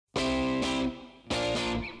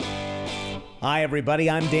Hi, everybody.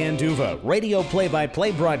 I'm Dan Duva, radio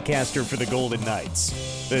play-by-play broadcaster for the Golden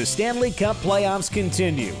Knights. The Stanley Cup playoffs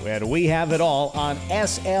continue, and we have it all on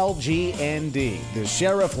SLGND, the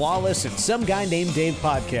Sheriff Lawless and Some Guy Named Dave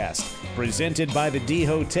podcast, presented by the D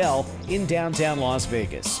Hotel in downtown Las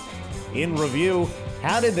Vegas. In review,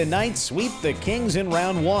 how did the Knights sweep the Kings in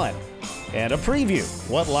round one? And a preview,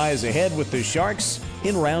 what lies ahead with the Sharks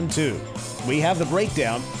in round two. We have the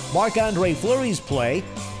breakdown, Marc-Andre Fleury's play,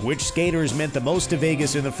 which skaters meant the most to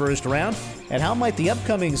Vegas in the first round, and how might the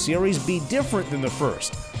upcoming series be different than the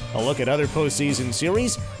first? A look at other postseason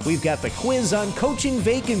series, we've got the quiz on coaching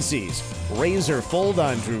vacancies, razor fold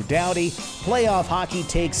on Drew Doughty, playoff hockey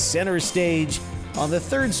takes center stage on the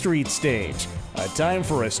 3rd Street stage. A time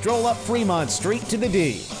for a stroll up Fremont Street to the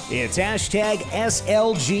D. It's hashtag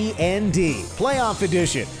SLGND, playoff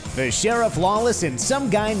edition, the Sheriff Lawless and Some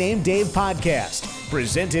Guy Named Dave podcast,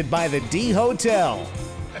 presented by the D Hotel.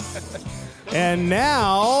 And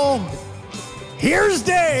now, here's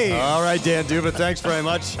Dave. All right, Dan Duva, thanks very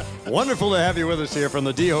much. Wonderful to have you with us here from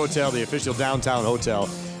the D Hotel, the official downtown hotel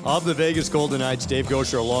of the Vegas Golden Knights. Dave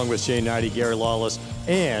Gosher along with Shane Knighty, Gary Lawless,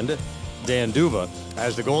 and Dan Duva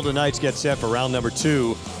as the Golden Knights get set for round number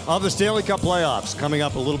 2 of the Stanley Cup playoffs. Coming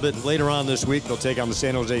up a little bit later on this week, they'll take on the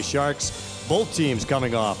San Jose Sharks. Both teams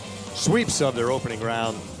coming off sweeps of their opening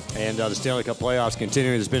round, and the Stanley Cup playoffs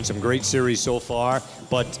continuing. There's been some great series so far,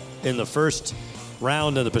 but in the first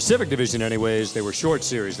round of the Pacific Division anyways, they were short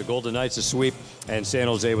series. The Golden Knights a sweep and San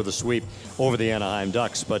Jose with a sweep over the Anaheim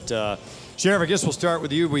Ducks. But Sheriff, I guess we'll start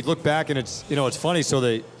with you. We look back and it's funny.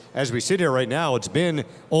 So as we sit here right now, it's been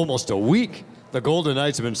almost a week. The Golden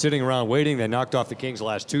Knights have been sitting around waiting. They knocked off the Kings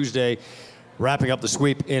last Tuesday, wrapping up the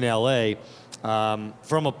sweep in LA.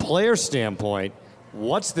 From a player standpoint,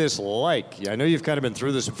 what's this like? I know you've kind of been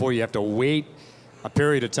through this before. You have to wait a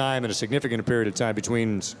period of time and a significant period of time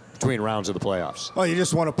between rounds of the playoffs. Oh, you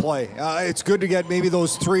just want to play. It's good to get maybe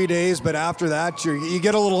those 3 days, but after that, you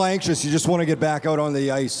get a little anxious. You just want to get back out on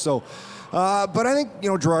the ice. So, but I think,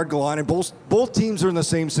 Gerard Gallant and both teams are in the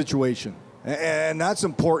same situation. And that's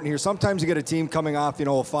important here. Sometimes you get a team coming off,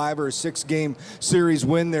 a 5 or 6 game series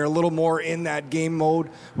win. They're a little more in that game mode.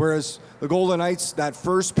 Whereas the Golden Knights, that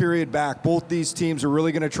first period back, both these teams are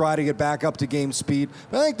really going to try to get back up to game speed.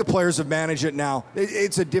 But I think the players have managed it now.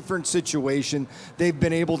 It's a different situation. They've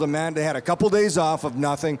been able to manage. They had a couple days off of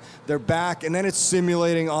nothing. They're back, and then it's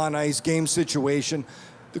simulating on ice game situation.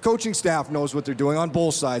 The coaching staff knows what they're doing on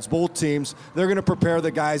both sides, both teams. They're going to prepare the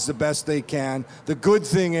guys the best they can. The good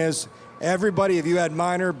thing is, everybody, if you had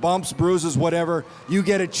minor bumps, bruises, whatever, you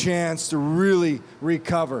get a chance to really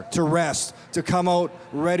recover, to rest, to come out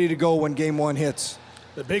ready to go when game 1 hits.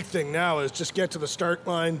 The big thing now is just get to the start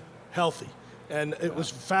line healthy. And it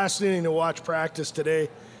was fascinating to watch practice today.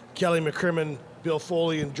 Kelly McCrimmon, Bill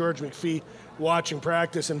Foley, and George McPhee watching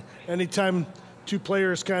practice. And anytime two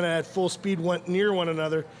players kind of at full speed went near one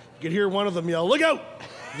another, you could hear one of them yell, "Look out!"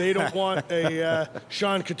 They don't want a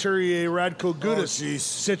Sean Couturier, Radko Gudas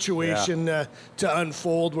situation to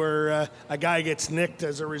unfold where a guy gets nicked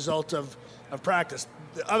as a result of practice.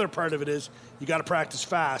 The other part of it is you got to practice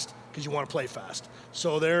fast because you want to play fast.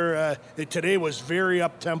 So today was very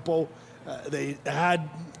up-tempo. They had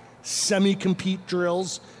semi-compete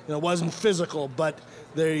drills. It wasn't physical, but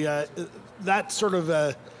that sort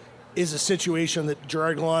of is a situation that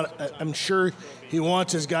Gerard Gallant, I'm sure he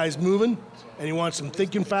wants his guys moving, and he wants them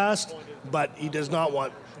thinking fast, but he does not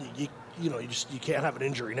want you can't have an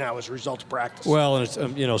injury now as a result of practice. Well, and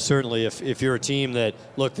it's, certainly if you're a team that,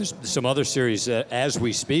 look, there's some other series as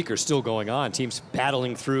we speak are still going on. Teams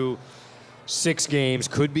battling through 6 games,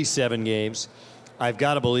 could be 7 games. I've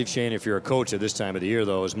got to believe, Shane, if you're a coach at this time of the year,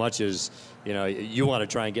 though, as much as you want to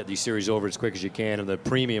try and get these series over as quick as you can, and the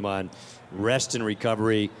premium on rest and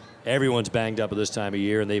recovery. Everyone's banged up at this time of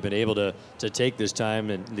year, and they've been able to take this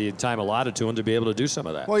time and the time allotted to them to be able to do some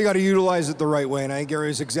of that. Well, you got to utilize it the right way, and I think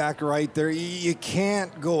Gary's exactly right there. You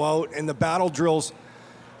can't go out and the battle drills.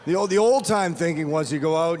 The old time thinking was you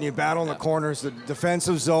go out and you battle in the corners, the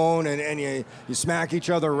defensive zone, and you smack each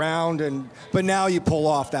other around. But now you pull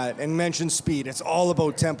off that and mention speed. It's all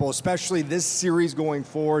about tempo, especially this series going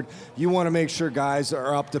forward. You want to make sure guys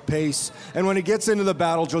are up to pace. And when it gets into the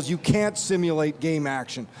battle drills, you can't simulate game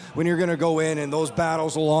action. When you're going to go in and those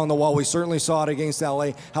battles along the wall, we certainly saw it against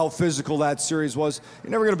LA, how physical that series was. You're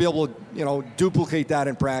never going to be able to duplicate that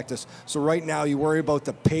in practice. So right now you worry about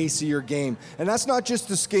the pace of your game. And that's not just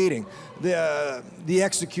the skating, the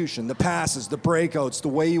execution, the passes, the breakouts, the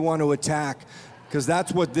way you want to attack, because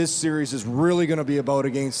that's what this series is really going to be about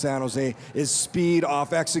against San Jose, is speed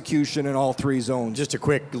off execution in all 3 zones. Just a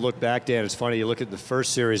quick look back, Dan. It's funny, you look at the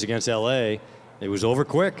first series against LA, it was over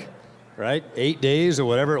quick. right? 8 days or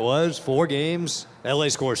whatever it was, 4 games. LA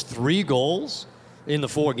scores 3 goals in the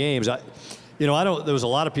 4 games. There was a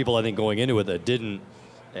lot of people, I think, going into it that didn't,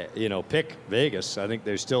 pick Vegas. I think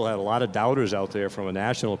they still had a lot of doubters out there from a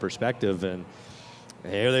national perspective, and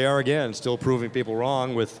here they are again, still proving people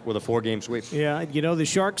wrong with a 4-game sweep. Yeah, the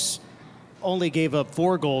Sharks only gave up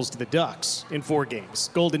 4 goals to the Ducks in 4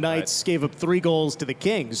 games. Golden Knights gave up 3 goals to the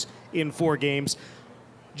Kings in 4 games.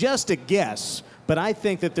 Just a guess, but I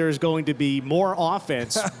think that there's going to be more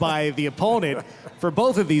offense by the opponent for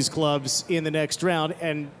both of these clubs in the next round,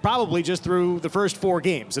 and probably just through the first 4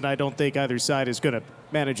 games. And I don't think either side is going to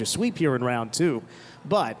manage a sweep here in round 2.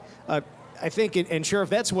 But I think, and Sheriff,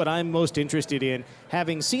 that's what I'm most interested in,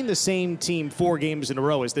 having seen the same team 4 games in a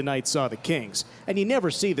row as the Knights saw the Kings. And you never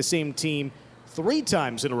see the same team 3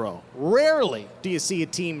 times in a row. Rarely do you see a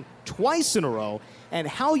team twice in a row, and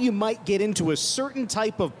how you might get into a certain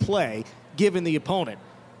type of play given the opponent.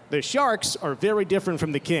 The Sharks are very different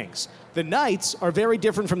from the Kings. The Knights are very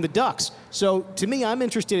different from the Ducks. So to me, I'm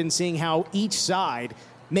interested in seeing how each side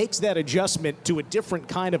makes that adjustment to a different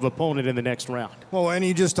kind of opponent in the next round. Well, and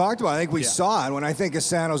you just talked about it. I think we saw it. When I think of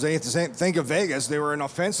San Jose, think of Vegas. They were an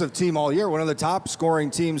offensive team all year, one of the top scoring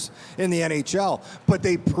teams in the NHL. But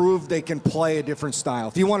they proved they can play a different style.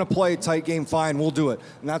 If you want to play a tight game, fine, we'll do it.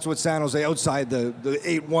 And that's what San Jose, outside the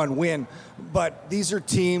 8-1 win. But these are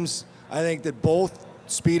teams, I think, that both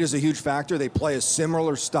speed is a huge factor. They play a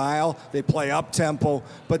similar style. They play up-tempo.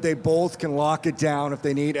 But they both can lock it down if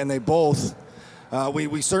they need. And they both...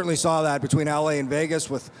 We certainly saw that between LA and Vegas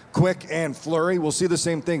with Quick and Fleury. We'll see the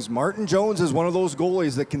same things. Martin Jones is one of those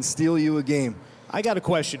goalies that can steal you a game. I got a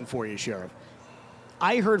question for you, Sheriff.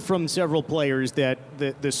 I heard from several players that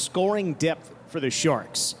the scoring depth for the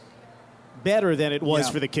Sharks better than it was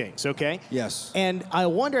for the Kings, okay? Yes. And I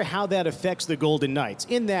wonder how that affects the Golden Knights,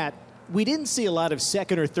 in that we didn't see a lot of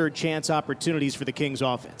second or third chance opportunities for the Kings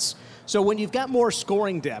offense. So when you've got more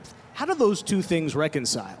scoring depth, how do those two things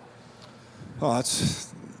reconcile?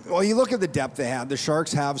 Well, you look at the depth they have. The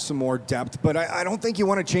Sharks have some more depth, but I don't think you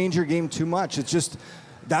want to change your game too much. It's just,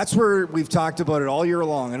 that's where we've talked about it all year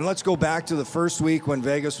long. And let's go back to the first week when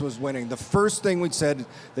Vegas was winning. The first thing we said,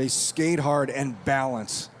 they skate hard and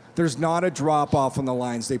balance. There's not a drop-off on the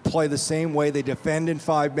lines. They play the same way. They defend in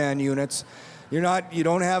 5-man units. You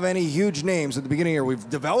don't have any huge names at the beginning here. We've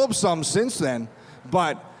developed some since then,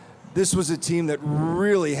 but this was a team that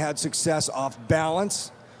really had success off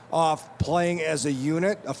balance, off playing as a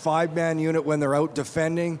unit, a 5-man unit when they're out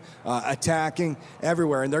defending, attacking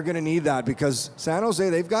everywhere, and they're going to need that because San Jose,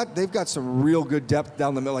 they've got some real good depth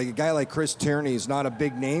down the middle. Like a guy like Chris Tierney is not a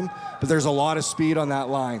big name, but there's a lot of speed on that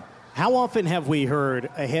line. How often have we heard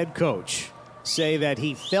a head coach say that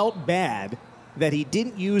he felt bad that he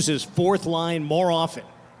didn't use his 4th line more often?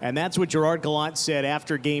 And that's what Gerard Gallant said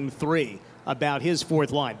after Game 3 about his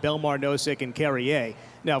 4th line, Bellemare, Nosek, and Carrier.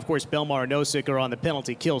 Now, of course, Bellemare and Nosek are on the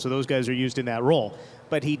penalty kill, so those guys are used in that role.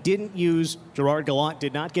 But Gerard Gallant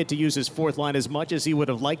did not get to use his 4th line as much as he would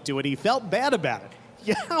have liked to, and he felt bad about it.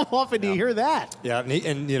 Yeah, how often do you hear that? Yeah,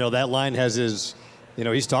 and that line has his,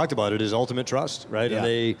 he's talked about it, his ultimate trust, right? Yeah.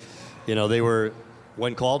 And they were,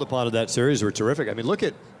 when called upon in that series, were terrific. I mean, look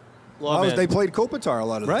at... they played Kopitar a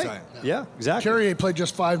lot of the time. Yeah, exactly. Carrier played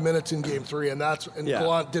just 5 minutes in Game 3, and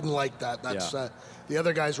Gallant didn't like that. The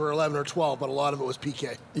other guys were 11 or 12, but a lot of it was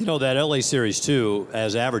PK. That LA Series 2,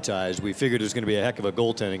 as advertised, we figured it was going to be a heck of a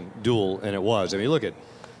goaltending duel, and it was. I mean, look at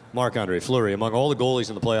Marc-Andre Fleury. Among all the goalies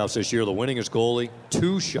in the playoffs this year, the winningest goalie,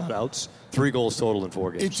 2 shutouts, 3 goals total in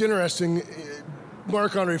 4 games. It's interesting.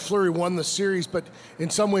 Marc-Andre Fleury won the series, but in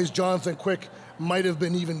some ways, Jonathan Quick might have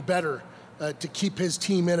been even better to keep his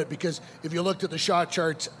team in it, because if you looked at the shot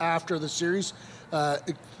charts after the series,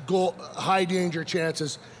 high danger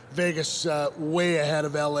chances, Vegas way ahead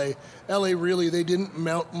of LA. LA really, they didn't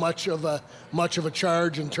mount much of a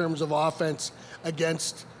charge in terms of offense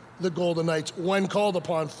against the Golden Knights. When called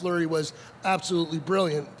upon, Fleury was absolutely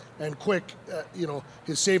brilliant, and Quick,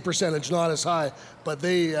 his save percentage not as high, but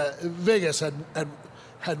Vegas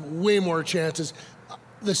had way more chances.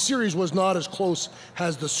 The series was not as close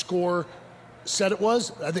as the score said it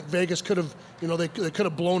was. I think Vegas could have, they could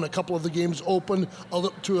have blown a couple of the games open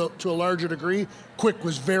to a larger degree. Quick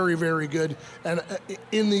was very, very good. And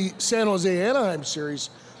in the San Jose Anaheim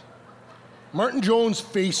series, Martin Jones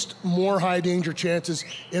faced more high danger chances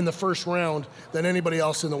in the first round than anybody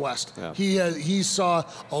else in the West. Yeah. He saw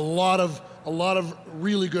a lot of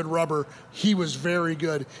really good rubber. He was very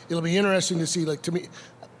good. It'll be interesting to see. Like, to me,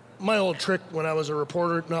 my old trick when I was a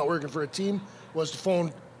reporter not working for a team was to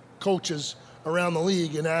phone coaches around the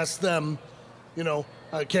league and ask them,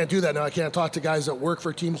 I can't do that now. I can't talk to guys that work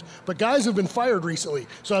for teams, but guys have been fired recently.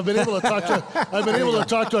 So I've been able to talk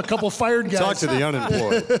to a couple fired guys. Talk to the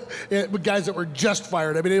unemployed. Yeah, but guys that were just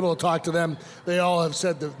fired, I've been able to talk to them. They all have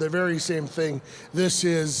said the very same thing. This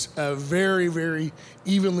is a very, very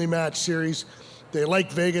evenly matched series. They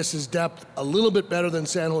like Vegas's depth a little bit better than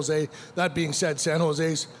San Jose. That being said, San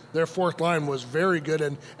Jose's, their fourth line was very good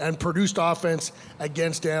and produced offense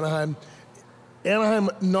against Anaheim. Anaheim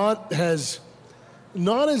not as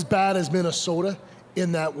bad as Minnesota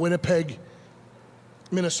in that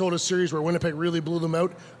Winnipeg-Minnesota series where Winnipeg really blew them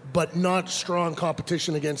out, but not strong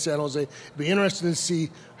competition against San Jose. It'd be interesting to see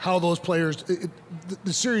how those players.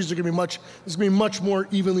 The series are going to be much more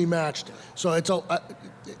evenly matched. So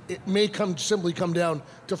it may simply come down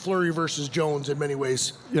to Fleury versus Jones in many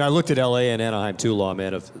ways. I looked at LA and Anaheim too,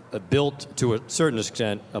 Lawman, have built to a certain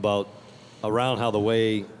extent around how the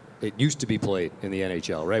way it used to be played in the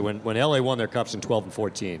NHL, right? When LA won their cups in 12 and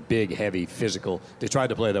 14, big, heavy, physical, they tried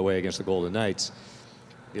to play that way against the Golden Knights.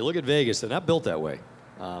 You look at Vegas, they're not built that way.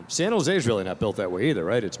 San Jose is really not built that way either,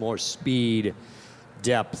 right? It's more speed,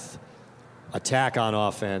 depth, attack on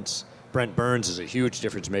offense. Brent Burns is a huge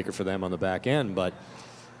difference maker for them on the back end, but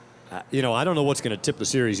I don't know what's going to tip the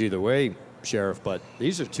series either way, Sheriff, but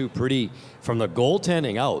these are two pretty, from the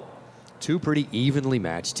goaltending out, two pretty evenly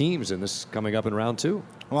matched teams in this coming up in round two.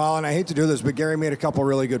 Well, and I hate to do this, but Gary made a couple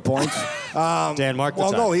really good points. Dan, mark the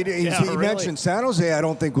time. Well, no, he mentioned San Jose. I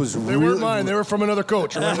don't think was They weren't mine. They were from another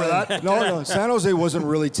coach. Remember that? No. San Jose wasn't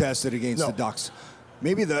really tested against the Ducks.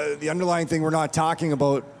 Maybe the underlying thing we're not talking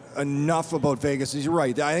about enough about Vegas is you're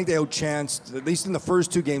right. I think they outchanced, at least in the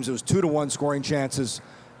first two games, it was 2-1 scoring chances,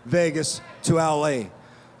 Vegas to LA.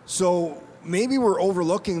 So maybe we're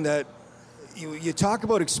overlooking that. You talk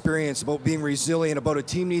about experience, about being resilient, about a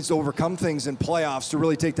team needs to overcome things in playoffs to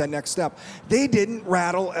really take that next step. They didn't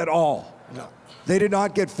rattle at all. No. They did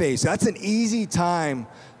not get faced. That's an easy time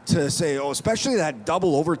to say, especially that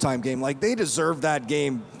double overtime game. Like, they deserved that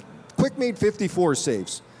game. Quick made 54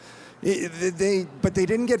 saves. But they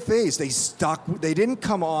didn't get faced. They stuck. They didn't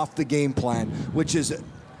come off the game plan, which is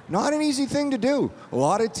not an easy thing to do. A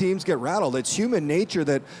lot of teams get rattled. It's human nature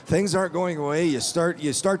that things aren't going away. You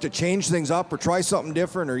start to change things up or try something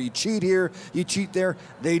different, or you cheat here, you cheat there.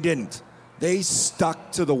 They didn't. They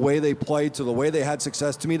stuck to the way they played, to the way they had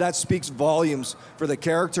success. To me, that speaks volumes for the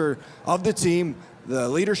character of the team, the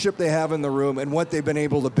leadership they have in the room, and what they've been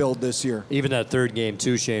able to build this year. Even that third game,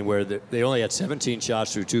 too, Shane, where they only had 17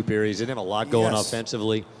 shots through two periods. They didn't have a lot going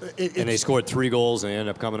offensively. And they scored 3 goals, and they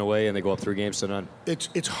ended up coming away, and they go up 3 games to none.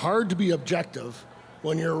 It's hard to be objective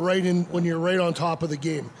when you're right on top of the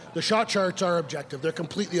game. The shot charts are objective. They're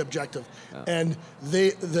completely objective. Oh. And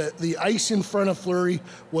the ice in front of Fleury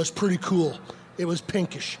was pretty cool. It was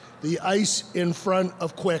pinkish. The ice in front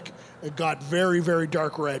of Quick, it got very, very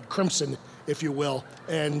dark red, crimson, if you will.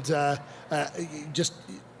 And I just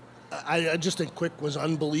think Quick was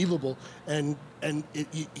unbelievable. And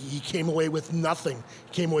he came away with nothing.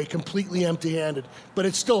 He came away completely empty-handed. But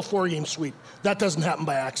it's still a 4-game sweep. That doesn't happen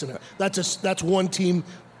by accident. That's one team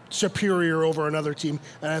superior over another team.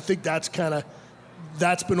 And I think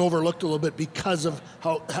that's been overlooked a little bit because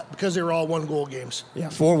they were all 1-goal games. Yeah,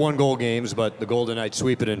 4 1-goal games, but the Golden Knights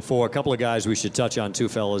sweep it in 4. A couple of guys we should touch on too,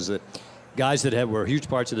 fellas, guys that were huge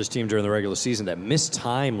parts of this team during the regular season that missed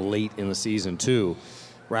time late in the season too.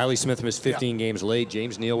 Riley Smith missed 15 games late.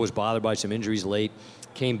 James Neal was bothered by some injuries late.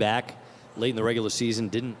 Came back late in the regular season.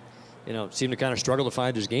 Didn't, seemed to kind of struggle to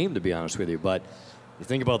find his game, to be honest with you. But you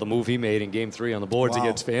think about the move he made in Game 3 on the boards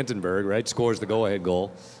against Vandenberg, right? Scores the go-ahead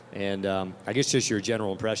goal. And I guess just your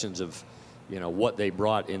general impressions of, what they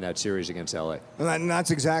brought in that series against LA. And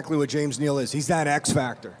that's exactly what James Neal is. He's that X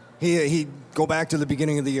factor. He go back to the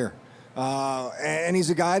beginning of the year. And he's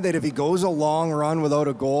a guy that if he goes a long run without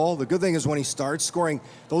a goal, the good thing is when he starts scoring,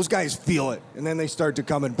 those guys feel it, and then they start to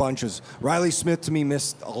come in bunches. Riley Smith, to me,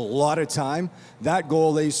 missed a lot of time. That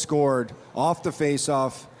goal they scored off the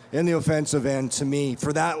face-off in the offensive end, to me,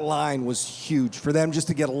 for that line was huge. For them just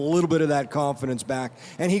to get a little bit of that confidence back.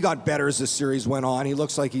 And he got better as the series went on. He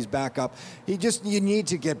looks like he's back up. You need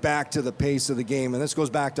to get back to the pace of the game. And this goes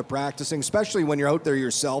back to practicing, especially when you're out there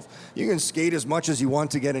yourself. You can skate as much as you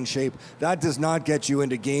want to get in shape. That does not get you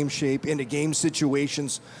into game shape, into game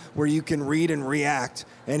situations where you can read and react.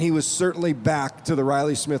 And he was certainly back to the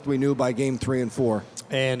Riley Smith we knew by Game 3 and 4.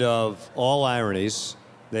 And of all ironies,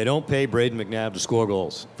 they don't pay Braden McNabb to score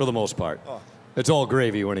goals, for the most part. Oh. It's all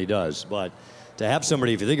gravy when he does. But to have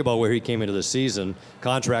somebody, if you think about where he came into the season,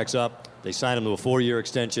 contract's up, they signed him to a 4-year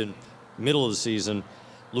extension, middle of the season.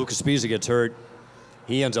 Lucas Pisa gets hurt.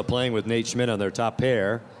 He ends up playing with Nate Schmidt on their top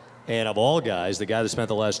pair. And of all guys, the guy that spent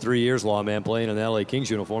the last 3 years, Lawman, playing in the LA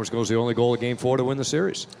Kings uniforms, goes the only goal of Game 4 to win the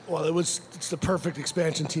series. Well, it's the perfect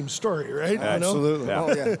expansion team story, right? Absolutely. You know?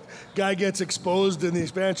 Oh, yeah. Guy gets exposed in the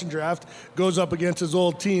expansion draft, goes up against his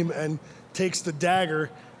old team, and takes the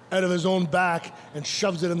dagger out of his own back and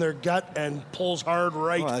shoves it in their gut and pulls hard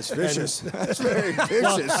right. Oh, that's vicious. That's very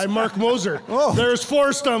vicious. I'm Mark Moser. Oh. There's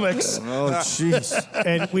 4 stomachs. Oh, jeez.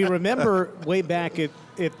 And we remember way back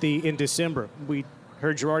in December, we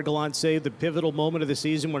heard Gerard Gallant say the pivotal moment of the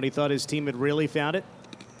season when he thought his team had really found it.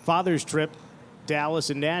 Father's trip, Dallas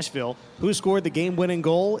and Nashville. Who scored the game-winning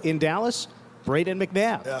goal in Dallas? Braden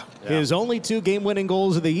McNabb. Yeah. His only 2 game-winning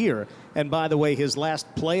goals of the year. And by the way, his last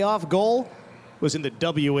playoff goal was in the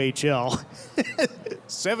WHL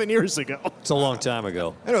 7 years ago. It's a long time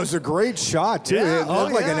ago. And it was a great shot, too. Yeah. It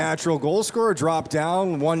looked like yeah. a natural goal scorer, drop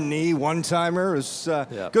down, one knee, one-timer. It was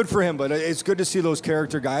good for him, but it's good to see those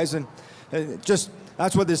character guys. And that's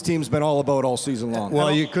what this team's been all about all season long.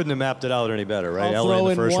 Well, you couldn't have mapped it out any better, right? I'll LA throw in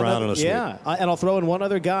the first one round in a sweep. Yeah, and I'll throw in one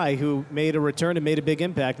other guy who made a return and made a big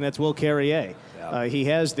impact, and that's Will Carrier. Yeah. He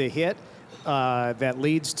has the hit that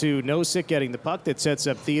leads to Nosek getting the puck that sets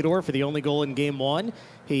up Theodore for the only goal in Game 1.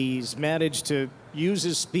 He's managed to use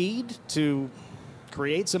his speed to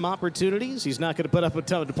create some opportunities. He's not going to put up a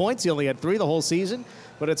ton of points. He only had 3 the whole season,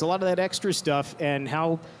 but it's a lot of that extra stuff and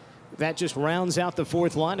how that just rounds out the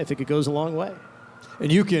fourth line. I think it goes a long way.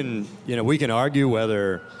 And we can argue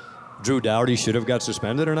whether Drew Doughty should have got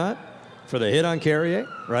suspended or not for the hit on Carrier,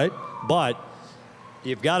 right? But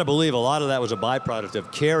you've got to believe a lot of that was a byproduct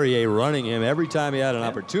of Carrier running him every time he had an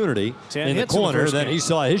opportunity 10 in the hits in the corner. first Then game. he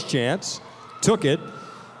saw his chance, took it.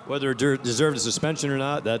 Whether it deserved a suspension or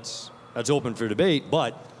not, that's open for debate.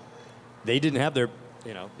 But they didn't have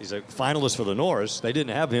he's a finalist for the Norris. They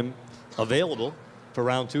didn't have him available for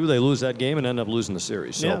round 2. They lose that game and end up losing the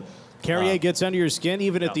series. So, yeah. Carrier gets under your skin.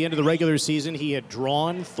 Even at the end of the regular season, he had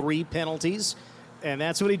drawn 3 penalties, and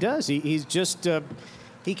that's what he does. He's just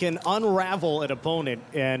he can unravel an opponent,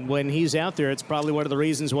 and when he's out there, it's probably one of the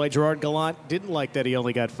reasons why Gerard Gallant didn't like that he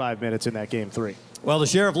only got 5 minutes in that Game 3. Well, the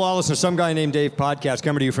Sheriff Lawless and Some Guy Named Dave podcast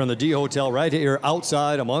coming to you from the D Hotel right here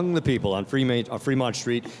outside among the people on Fremont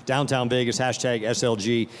Street, downtown Vegas,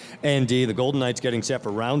 #SLGND. The Golden Knights getting set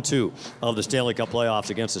for round 2 of the Stanley Cup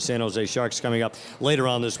playoffs against the San Jose Sharks coming up later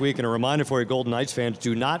on this week. And a reminder for you Golden Knights fans,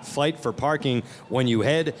 do not fight for parking when you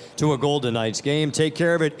head to a Golden Knights game. Take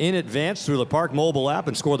care of it in advance through the Park Mobile app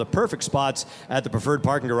and score the perfect spots at the preferred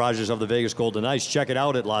parking garages of the Vegas Golden Knights. Check it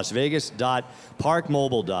out at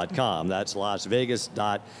lasvegas.parkmobile.com. That's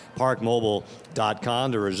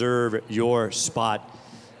lasvegas.parkmobile.com to reserve your spot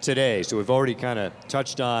today. So we've already kind of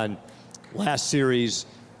touched on last series,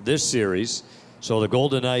 this series. So the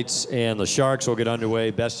Golden Knights and the Sharks will get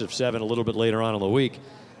underway, best of 7 a little bit later on in the week,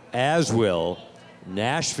 as will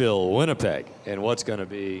Nashville, Winnipeg, and what's going to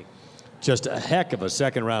be just a heck of a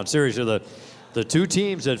second-round series. So the 2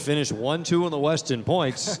 teams that finished 1-2 in the West in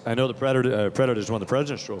points, I know the Predators won the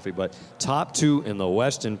President's Trophy, but top 2 in the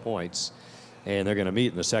West in points, and they're going to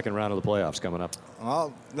meet in the second round of the playoffs coming up.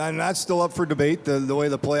 Well, and that's still up for debate, the way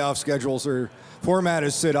the playoff schedules format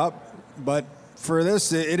is set up. But for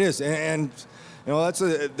this, it is, and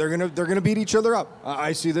they're gonna beat each other up.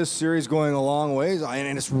 I see this series going a long ways,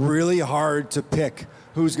 and it's really hard to pick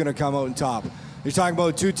who's going to come out on top. You're talking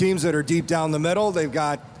about 2 teams that are deep down the middle. They've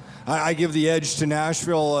got. I give the edge to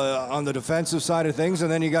Nashville on the defensive side of things,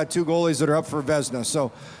 and then you got 2 goalies that are up for Vezina.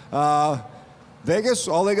 So. Vegas,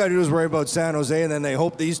 all they got to do is worry about San Jose, and then they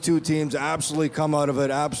hope these 2 teams absolutely come out of it,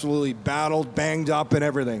 absolutely battled, banged up, and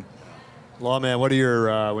everything. Lawman, what are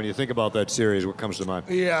your when you think about that series? What comes to mind?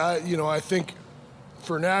 Yeah, I think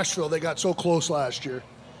for Nashville, they got so close last year.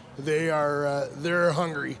 They're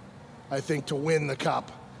hungry, I think, to win the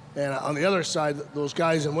cup. And on the other side, those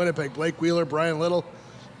guys in Winnipeg, Blake Wheeler, Brian Little,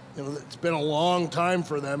 it's been a long time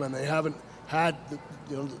for them, and they haven't had,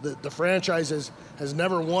 the franchise has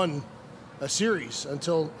never won a series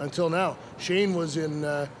until now. Shane was in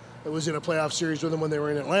a playoff series with them when they were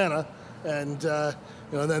in Atlanta, and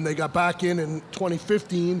then they got back in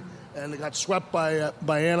 2015, and they got swept by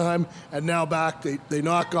Anaheim, and now back they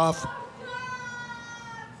knock off.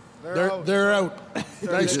 They're out.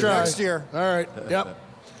 Nice try. Next year. All right. Yep.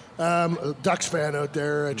 Ducks fan out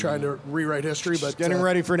there trying to rewrite history, but Getting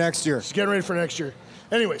ready for next year. Getting ready for next year.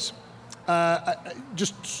 Anyways.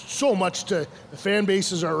 Just so much to the fan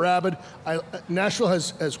bases are rabid. Nashville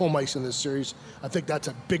has home ice in this series. I think that's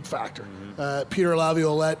a big factor. Peter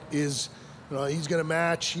Laviolette is, he's going to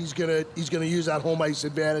match. He's going to use that home ice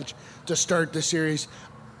advantage to start the series.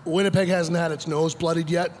 Winnipeg hasn't had its nose bloodied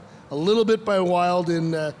yet. A little bit by Wild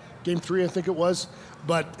in Game 3, I think it was.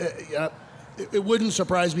 But it wouldn't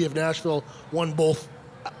surprise me if Nashville won both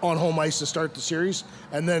on home ice to start the series,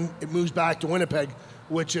 and then it moves back to Winnipeg,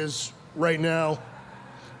 which is right now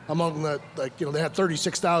among the, they had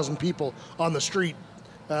 36,000 people on the street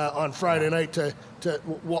on Friday night to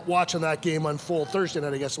watching that game unfold. Thursday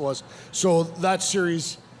night, I guess it was. So that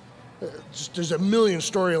series, there's a million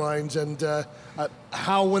storylines, and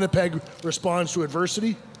how Winnipeg responds to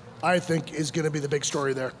adversity, I think, is going to be the big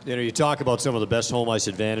story there. You talk about some of the best home ice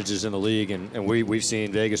advantages in the league, and we've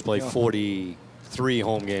seen Vegas play 43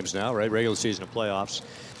 home games now, right? Regular season and playoffs.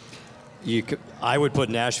 I would put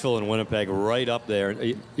Nashville and Winnipeg right up there.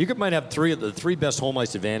 You might have the three best home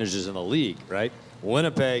ice advantages in the league, right?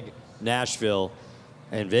 Winnipeg, Nashville,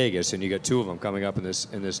 and Vegas, and you got two of them coming up in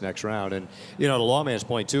this next round. And to Lawman's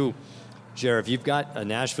point too, Sheriff, you've got a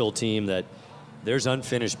Nashville team that there's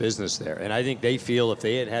unfinished business there, and I think they feel if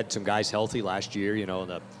they had some guys healthy last year,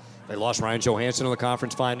 they lost Ryan Johansson in the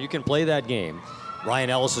conference final. You can play that game.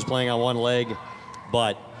 Ryan Ellis is playing on one leg,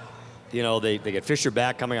 but they get Fisher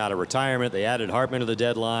back coming out of retirement. They added Hartman to the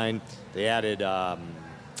deadline. They added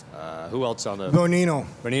who else on the Bonino,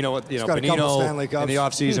 Bonino Stanley Cups. In the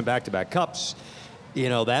offseason, back-to-back cups.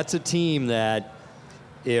 That's a team that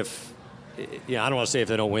if I don't want to say if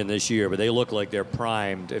they don't win this year, but they look like they're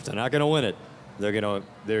primed. If they're not going to win it,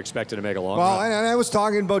 they're expected to make a long run. Well, and I was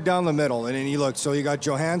talking about down the middle, and then you look. So you got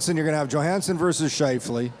Johansson. You're going to have Johansson versus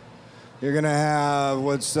Scheifele. You're going to have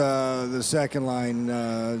what's the second line?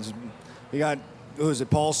 You got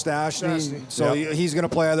Paul Stastny. So he's going to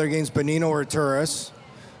play either against Bonino or Turris.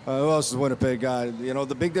 Who else is Winnipeg got?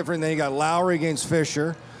 The big difference. Then you got Lowry against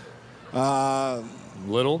Fisher.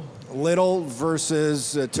 Little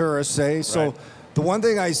versus Turris, say. Right. So the one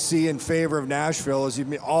thing I see in favor of Nashville is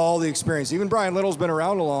all the experience. Even Brian Little's been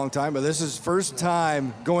around a long time, but this is first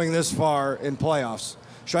time going this far in playoffs.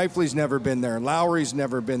 Scheifele's never been there. Lowry's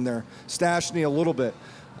never been there. Stastny a little bit.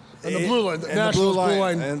 And the blue line, Nashville's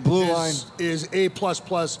blue line is A++.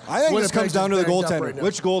 I think this comes down to the goaltender. Right,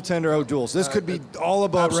 which goaltender outduels? This could be all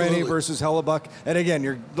about Rennie versus Hellebuck. And again,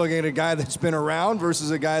 you're looking at a guy that's been around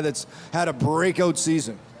versus a guy that's had a breakout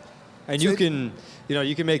season. And you can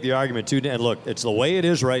make the argument too. And look, it's the way it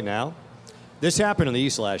is right now. This happened in the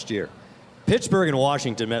East last year. Pittsburgh and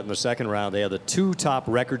Washington met in the second round. They had the two top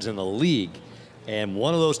records in the league. And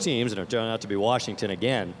one of those teams, and it turned out to be Washington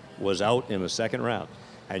again, was out in the second round.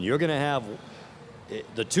 And you're going to have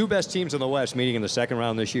the two best teams in the West meeting in the second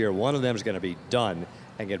round this year. One of them is going to be done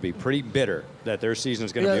and going to be pretty bitter that their season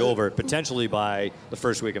is going to be over potentially by the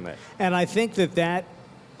first week of May. And I think that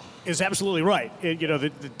is absolutely right.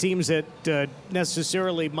 The teams that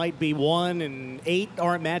necessarily might be 1-8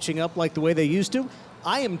 aren't matching up like the way they used to.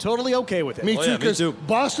 I am totally okay with it. Me too, because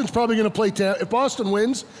Boston's probably going to play Tampa. If Boston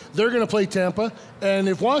wins, they're going to play Tampa. And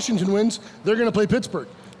if Washington wins, they're going to play Pittsburgh.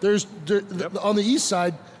 On the East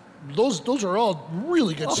side, those are all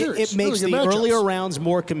really good series. It makes the earlier rounds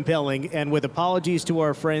more compelling, and with apologies to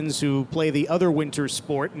our friends who play the other winter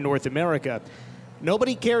sport in North America,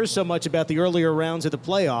 nobody cares so much about the earlier rounds of the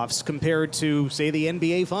playoffs compared to, say, the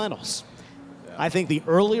NBA Finals. Yeah. I think the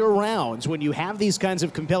earlier rounds, when you have these kinds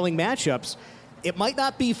of compelling matchups, it might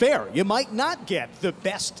not be fair. You might not get the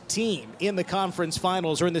best team in the conference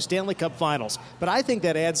finals or in the Stanley Cup finals. But I think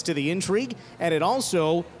that adds to the intrigue, and it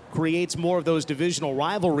also creates more of those divisional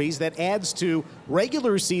rivalries that adds to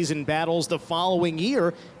regular season battles the following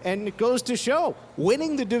year. And it goes to show,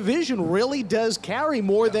 winning the division really does carry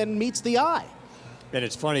more than meets the eye. And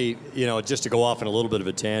it's funny, just to go off on a little bit of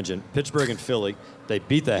a tangent, Pittsburgh and Philly, they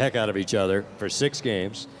beat the heck out of each other for 6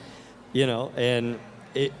 games, and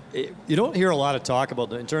you don't hear a lot of talk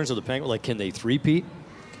about, in terms of the Penguins, like, can they three-peat?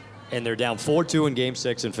 And they're down 4-2 in Game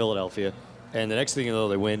 6 in Philadelphia. And the next thing you know,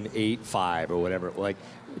 they win 8-5 or whatever. Like,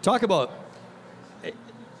 talk about,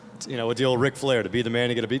 with the old Ric Flair, to be the man,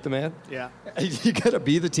 you got to beat the man. Yeah. You got to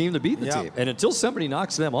be the team to beat the team. And until somebody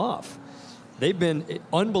knocks them off, they've been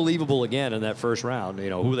unbelievable again in that first round.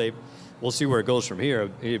 We'll see where it goes from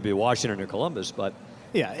here. It'd be Washington or Columbus, but.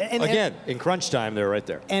 Yeah, and in crunch time, they're right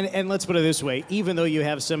there. And let's put it this way, even though you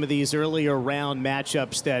have some of these earlier round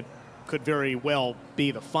matchups that could very well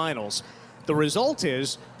be the finals, the result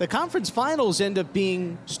is the conference finals end up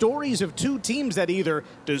being stories of two teams that either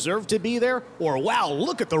deserve to be there or, wow,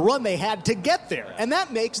 look at the run they had to get there. And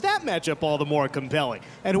that makes that matchup all the more compelling.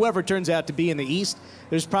 And whoever turns out to be in the East,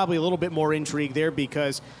 there's probably a little bit more intrigue there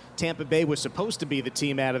because Tampa Bay was supposed to be the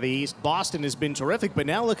team out of the East. Boston has been terrific, but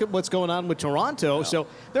now look at what's going on with Toronto. Yeah. So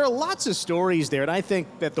there are lots of stories there, and I think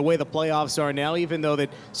that the way the playoffs are now, even though that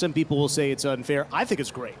some people will say it's unfair, I think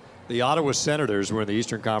it's great. The Ottawa Senators were in the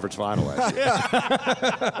Eastern Conference Final last year.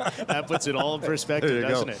 That puts it all in perspective,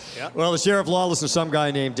 doesn't it? Yeah. Well, the Sheriff Lawless and Some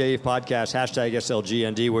Guy Named Dave podcast, hashtag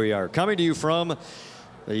SLGND. We are coming to you from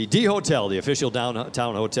the D Hotel, the official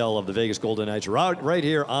downtown hotel of the Vegas Golden Knights, right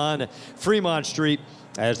here on Fremont Street,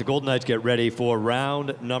 as the Golden Knights get ready for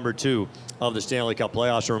round number 2 of the Stanley Cup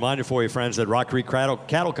playoffs. A reminder for you, friends, that Rock Creek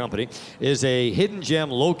Cattle Company is a hidden gem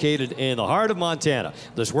located in the heart of Montana.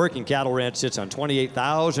 This working cattle ranch sits on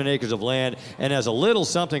 28,000 acres of land and has a little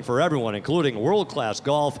something for everyone, including world-class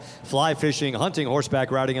golf, fly fishing, hunting,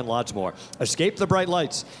 horseback riding, and lots more. Escape the bright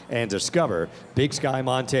lights and discover Big Sky,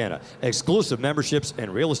 Montana. Exclusive memberships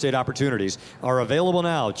and real estate opportunities are available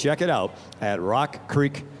now. Check it out at Rock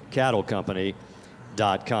Creek Cattle Company.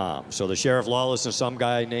 So the Sheriff Lawless and Some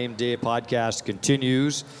Guy Named Dave podcast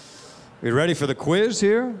continues. We ready for the quiz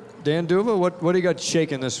here? Dan Duva, what do you got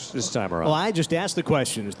shaking this time around? Well, I just asked the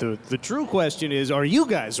questions. The true question is, are you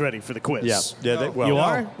guys ready for the quiz? Yeah. You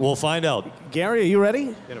are? We'll find out. Gary, are you ready?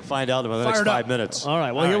 Going to find out in the next 5 minutes. All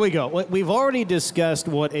right, well, here we go. We've already discussed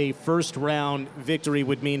what a first-round victory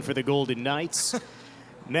would mean for the Golden Knights.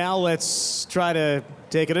 Now let's try to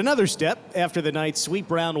take it another step after the Knights sweep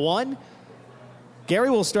round 1.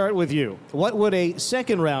 Gary, we'll start with you. What would a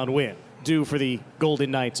second-round win do for the Golden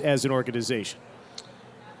Knights as an organization?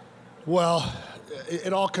 Well,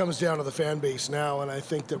 it all comes down to the fan base now, and I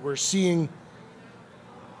think that we're seeing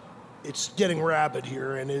it's getting rabid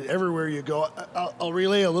here, and everywhere you go. I'll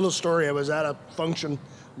relay a little story. I was at a function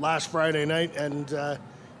last Friday night, and there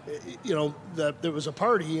was a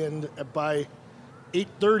party, and by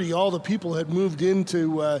 8:30, all the people had moved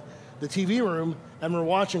into the TV room, and we're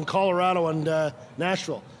watching Colorado and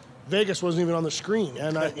Nashville. Vegas wasn't even on the screen,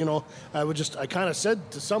 and I kind of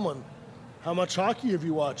said to someone, "How much hockey have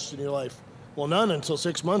you watched in your life?" Well, none until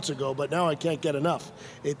 6 months ago, but now I can't get enough.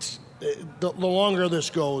 The longer this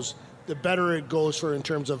goes, the better it goes for in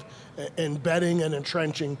terms of embedding and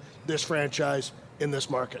entrenching this franchise in this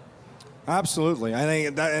market. Absolutely. I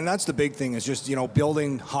think that's the big thing is just,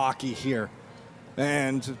 building hockey here.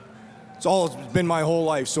 And it's been my whole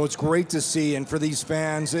life, so it's great to see. And for these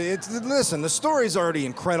fans, listen, the story's already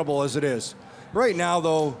incredible as it is. Right now,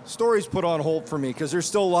 though, story's put on hold for me because there's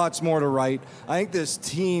still lots more to write. I think this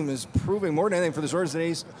team is proving more than anything for this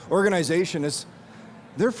organization is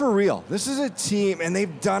they're for real. This is a team, and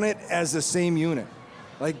they've done it as the same unit.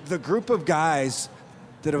 Like the group of guys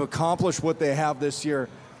that have accomplished what they have this year,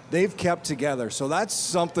 they've kept together. So that's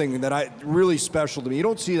something that really special to me. You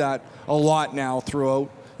don't see that a lot now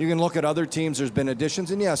throughout. You can look at other teams, there's been additions,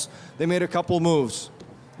 and yes, they made a couple moves.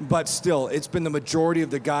 But still, it's been the majority of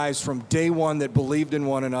the guys from day one that believed in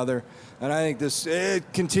one another. And I think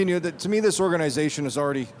it continued. To me, this organization has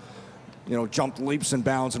already, jumped leaps and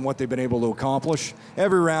bounds in what they've been able to accomplish.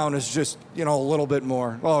 Every round is just, a little bit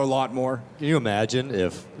more, a lot more. Can you imagine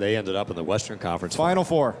if they ended up in the Western Conference Final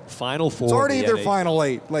Four? Final Four. It's already their Final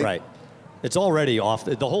 8. Right. It's already off.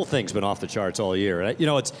 The whole thing's been off the charts all year.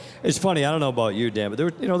 It's funny. I don't know about you, Dan,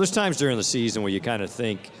 but there's times during the season where you kind of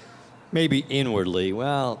think, maybe inwardly,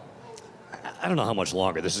 well, I don't know how much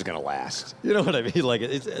longer this is going to last. You know what I mean? Like, are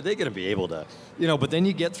they going to be able to, but then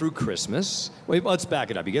you get through Christmas. Wait, let's back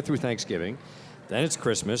it up. You get through Thanksgiving, then it's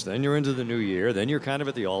Christmas, then you're into the new year, then you're kind of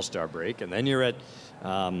at the All-Star break, and then you're at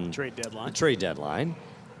trade deadline. Trade deadline,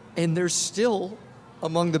 and they're still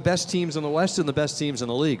among the best teams in the West and the best teams in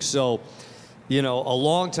the league. So, a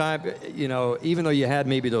long time, even though you had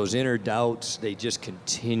maybe those inner doubts, they just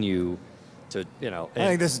continue to, I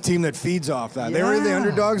think this is a team that feeds off that. Yeah. They were the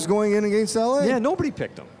underdogs going in against LA. Yeah, nobody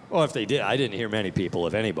picked them. Well, if they did, I didn't hear many people,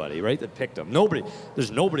 if anybody, right, that picked them.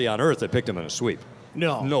 There's nobody on earth that picked them in a sweep.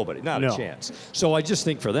 No. Nobody, not a chance. So I just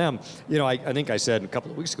think for them, I think I said a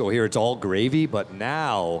couple of weeks ago here, it's all gravy, but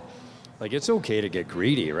now, it's okay to get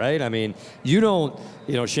greedy, right? I mean,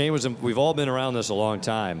 Shane we've all been around this a long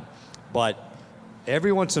time, but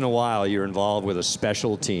every once in a while you're involved with a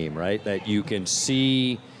special team, right, that you can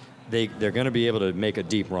see they're going to be able to make a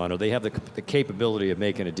deep run, or they have the capability of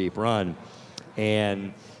making a deep run.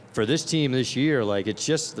 And for this team this year, it's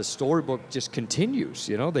just the storybook just continues.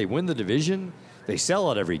 They win the division, they sell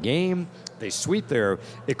out every game, they sweep it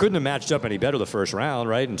couldn't have matched up any better the first round,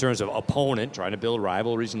 right, in terms of opponent, trying to build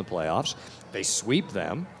rivalries in the playoffs. They sweep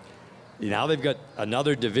them. Now they've got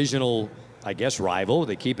another divisional, rival.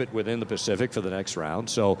 They keep it within the Pacific for the next round.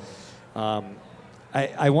 So,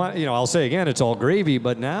 I want, I'll say again, it's all gravy,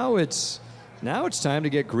 but now it's time to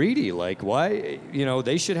get greedy. Why,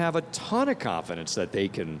 they should have a ton of confidence that they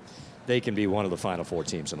can be one of the Final Four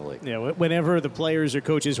teams in the league. Yeah, whenever the players or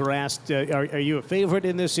coaches were asked, are you a favorite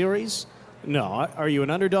in this series? No. Are you an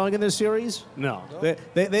underdog in this series? No.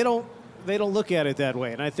 They don't they don't look at it that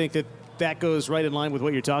way, and I think that goes right in line with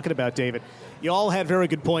what you're talking about, David. You all had very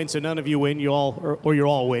good points, and none of you win. You all or you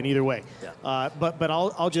all win either way. Yeah. But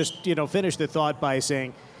I'll just finish the thought by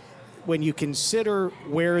saying, when you consider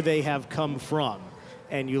where they have come from,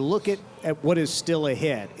 and you look at what is still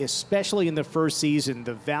ahead, especially in the first season,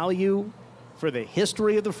 the value for the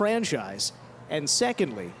history of the franchise, and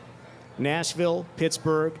secondly, Nashville,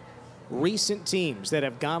 Pittsburgh, recent teams that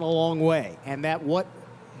have gone a long way, and what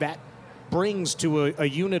that brings to a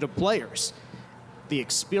unit of players, the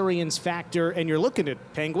experience factor, and you're looking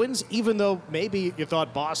at Penguins, even though maybe you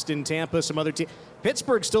thought Boston, Tampa, some other team,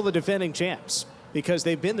 Pittsburgh's still the defending champs because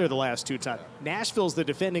they've been there the last 2 times. Nashville's the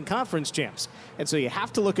defending conference champs, and so you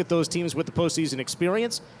have to look at those teams with the postseason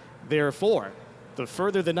experience. Therefore, the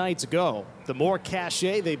further the Knights go, the more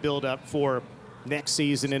cachet they build up for next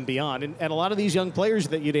season and beyond, and a lot of these young players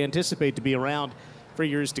that you'd anticipate to be around for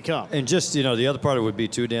years to come. And just, the other part of it would be,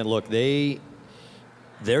 too, Dan, look, they're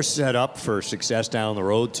set up for success down the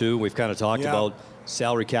road, too. We've kind of talked about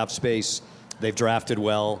salary cap space. They've drafted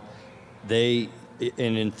well. And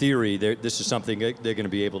in theory, this is something they're going to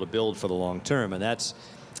be able to build for the long term, and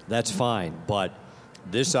that's fine. But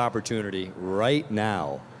this opportunity right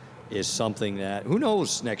now is something that, who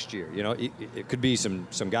knows next year? It could be some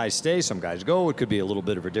guys stay, some guys go. It could be a little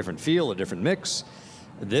bit of a different feel, a different mix.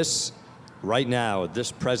 This, right now, at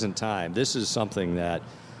this present time, this is something that,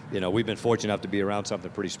 we've been fortunate enough to be around something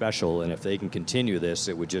pretty special, and if they can continue this,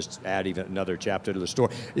 it would just add even another chapter to the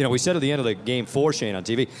story. We said at the end of the Game 4, Shane, on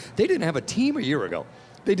TV, they didn't have a team a year ago.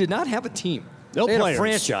 They did not have a team. No they players. Had a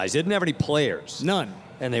franchise. They didn't have any players. None.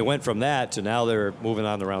 And they went from that to now they're moving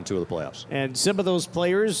on to round 2 of the playoffs. And some of those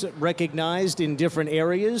players recognized in different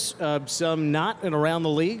areas, some not and around the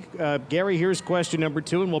league. Gary, here's question number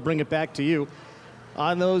 2, and we'll bring it back to you.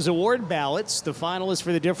 On those award ballots, the finalists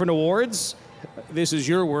for the different awards, this is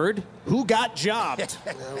your word, who got jobbed?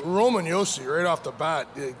 Roman Josi, right off the bat.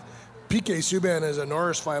 PK Subban is a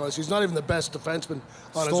Norris finalist. He's not even the best defenseman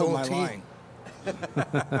on his own team. Line.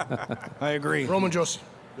 I agree. Roman Josi.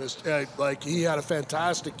 He had a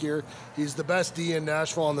fantastic year. He's the best D in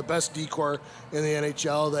Nashville and the best D-core in the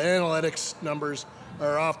NHL. The analytics numbers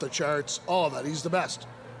are off the charts. All of that. He's the best.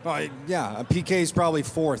 PK is probably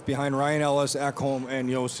 4th behind Ryan Ellis, Ekholm, and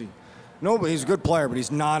Josi. No, but he's a good player, but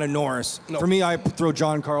he's not a Norris. No. For me, I throw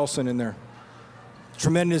John Carlson in there.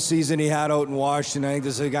 Tremendous season he had out in Washington. I think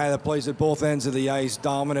this is a guy that plays at both ends of the ice,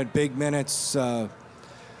 dominant, big minutes.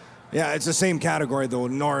 It's the same category, though.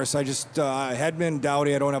 Norris, I just, Hedman,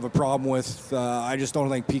 Doughty, I don't have a problem with. I just don't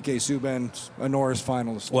think PK Subban's a Norris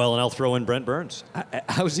finalist. Well, and I'll throw in Brent Burns.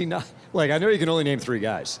 How's he not? I know you can only name 3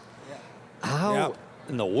 guys. Yeah. How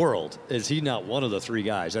in the world is he not one of the 3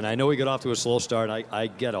 guys? And I know he got off to a slow start. I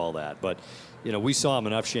get all that. But, we saw him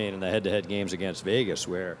enough, Shane, in the head-to-head games against Vegas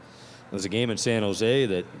where there was a game in San Jose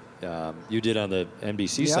that you did on the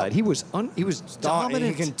NBC side. He was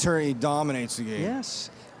dominant. He dominates the game. Yes.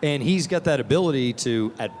 And he's got that ability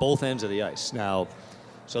to, at both ends of the ice. Now,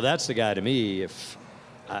 so that's the guy to me. If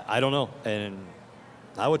I don't know. And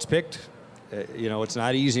how it's picked, it's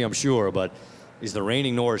not easy, I'm sure, but he's the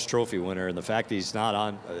reigning Norris Trophy winner, and the fact that he's not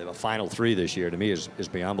on a Final 3 this year, to me, is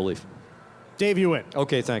beyond belief. Dave, you win.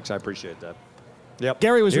 Okay, thanks. I appreciate that. Yep.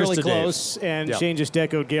 Gary was Here's really to close, Dave. and Yep. Shane just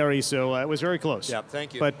echoed Gary, so it was very close. Yep,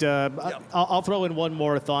 thank you. But I'll throw in one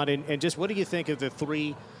more thought, and just what do you think of the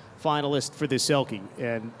 3 finalists for the Selke?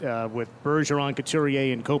 And with Bergeron,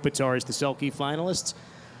 Couturier, and Kopitar as the Selke finalists,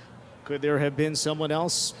 could there have been someone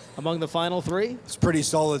else among the final 3? It's pretty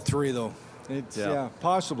solid 3, though.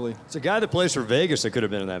 Possibly. It's a guy that plays for Vegas that could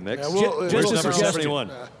have been in that mix. Just a number suggestion.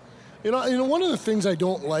 71. One of the things I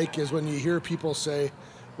don't like is when you hear people say,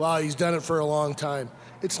 wow, he's done it for a long time.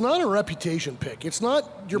 It's not a reputation pick. It's not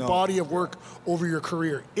your body of work over your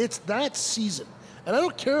career. It's that season. And I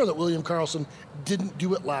don't care that William Karlsson didn't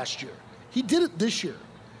do it last year. He did it this year.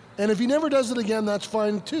 And if he never does it again, that's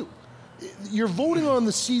fine too. You're voting on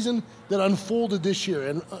the season that unfolded this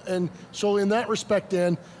year. And so in that respect,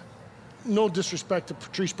 Dan, no disrespect to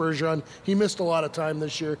Patrice Bergeron. He missed a lot of time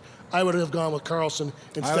this year. I would have gone with Karlsson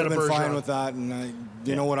instead of Bergeron. I would have been fine with that, and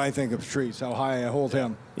you know what I think of Patrice, how high I hold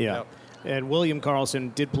him. Yeah. Yep. And William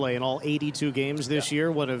Karlsson did play in all 82 games this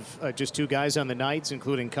year, one of just 2 guys on the Knights,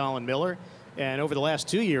 including Colin Miller. And over the last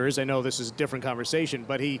 2 years, I know this is a different conversation,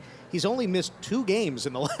 but he's only missed 2 games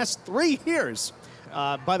in the last 3 years.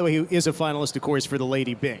 By the way, he is a finalist, of course, for the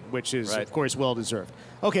Lady Byng, which is, of course, well-deserved.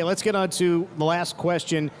 Okay, let's get on to the last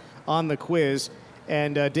question on the quiz.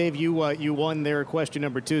 And Dave, you won their question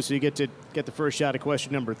number 2, so you get to get the first shot at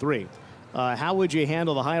question number 3. How would you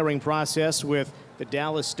handle the hiring process with the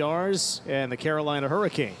Dallas Stars and the Carolina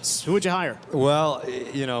Hurricanes? Who would you hire? Well,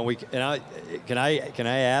 you know, can I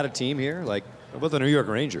add a team here? Like, what about the New York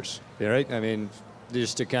Rangers? Right? I mean,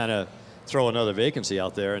 just to kind of throw another vacancy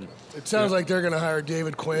out there. And it sounds like they're going to hire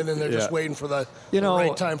David Quinn, and they're just waiting for the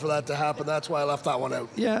right time for that to happen. That's why I left that one out.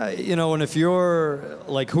 Yeah, you know, and if you're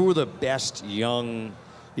like, who are the best young?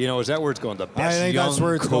 You know, is that where it's going? The best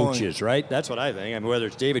young coaches, right? That's what I think. I mean, whether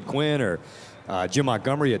it's David Quinn or Jim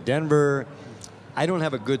Montgomery at Denver, I don't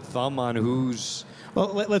have a good thumb on who's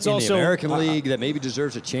let's in also the American League that maybe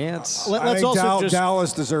deserves a chance. I think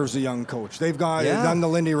Dallas deserves a young coach. They've done the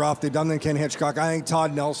Lindy Ruff, they've done the Ken Hitchcock. I think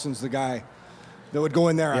Todd Nelson's the guy that would go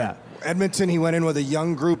in there. Yeah. Edmonton, he went in with a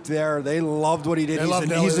young group there. They loved what he did.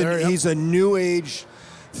 He's a new age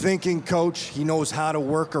thinking coach. He knows how to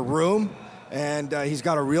work a room. And he's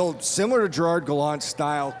got a real, similar to Gerard Gallant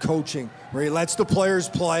style coaching, where he lets the players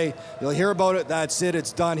play. You'll hear about it, that's it,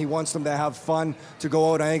 it's done. He wants them to have fun, to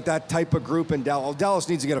go out. I think that type of group in Dallas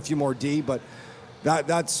needs to get a few more D, but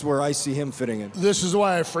that's where I see him fitting in. This is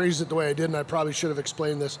why I phrased it the way I did, and I probably should have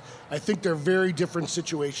explained this. I think they're very different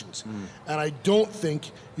situations. And I don't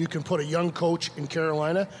think you can put a young coach in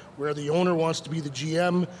Carolina where the owner wants to be the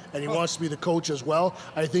GM and he wants to be the coach as well.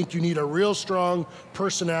 I think you need a real strong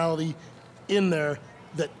personality in there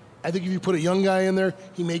that I think if you put a young guy in there,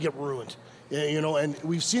 he may get ruined. You know, and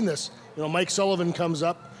we've seen this. You know, Mike Sullivan comes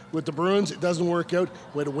up with the Bruins. It doesn't work out.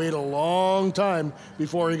 We had to wait a long time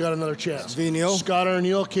before he got another chance. Scott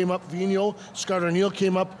Arniel came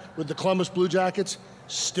up with the Columbus Blue Jackets,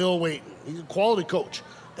 still waiting. He's a quality coach.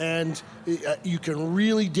 And you can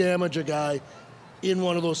really damage a guy in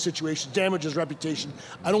one of those situations, damage his reputation.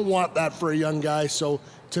 I don't want that for a young guy. So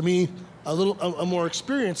to me, a more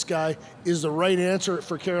experienced guy is the right answer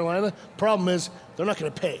for Carolina. Problem is, they're not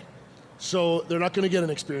going to pay. So they're not going to get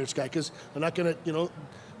an experienced guy because they're not going to, you know,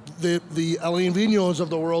 the Alain Vigneaults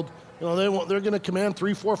of the world, you know, they're going to command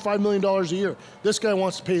 $3, $4, $5 million a year. This guy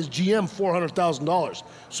wants to pay his GM $400,000.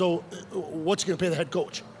 So what's he going to pay the head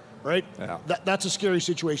coach, right? Yeah. That's a scary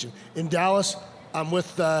situation. In Dallas, I'm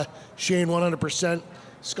with Shane 100%.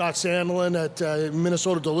 Scott Sandlin at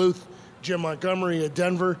Minnesota Duluth, Jim Montgomery at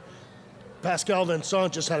Denver. Pascal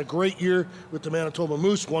Vincent just had a great year with the Manitoba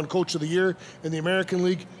Moose, won Coach of the Year in the American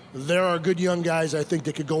League. There are good young guys I think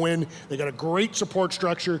that could go in. They got a great support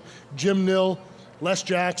structure. Jim Nill, Les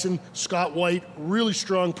Jackson, Scott White, really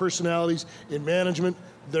strong personalities in management.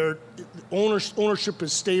 Their ownership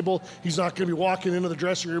is stable. He's not going to be walking into the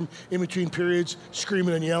dressing room in between periods,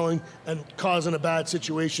 screaming and yelling and causing a bad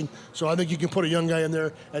situation. So I think you can put a young guy in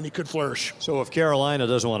there and he could flourish. So if Carolina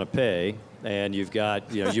doesn't want to pay, and you've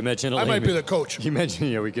got, you know, you mentioned I might be the coach. You mentioned,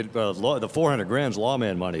 you know, we could the $400,000's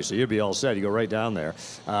lawman money, so you'd be all set. You go right down there.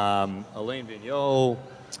 Alain Vigneault,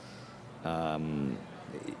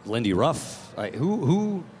 Lindy Ruff,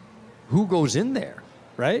 who goes in there,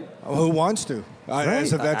 right? Who wants to? Right.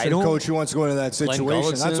 As a veteran coach who wants to go into that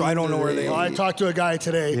situation. That's why I don't know where they are. I talked to a guy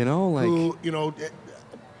today, you know, like, who, you know,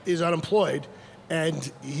 is unemployed,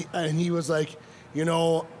 and he was like, you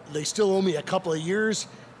know, they still owe me a couple of years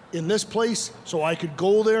in this place, so I could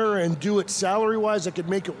go there and do it salary-wise. I could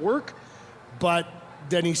make it work, but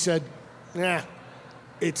then he said, "Nah,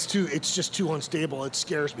 it's just too unstable. It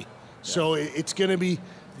scares me." Yeah. So it's going to be.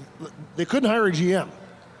 They couldn't hire a GM.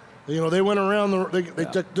 You know, they went around. They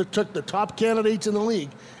took the top candidates in the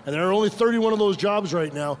league, and there are only 31 of those jobs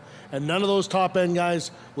right now, and none of those top-end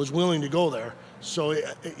guys was willing to go there. So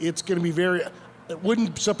it's going to be very. It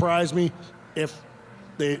wouldn't surprise me if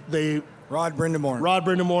they. Rod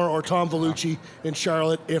Brindamore or Tom Vellucci in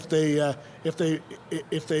Charlotte if they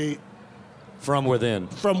from within.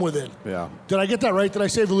 Yeah. Did I get that right? Did I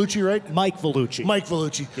say Vellucci right? Mike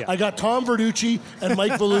Vellucci. Yeah. I got Tom Verducci and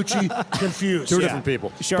Mike Vellucci confused. Two different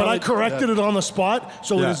people. Charlotte, but I corrected it on the spot,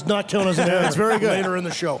 so it does not count as an error. That's very good. Later in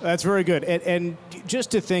the show. That's very good. And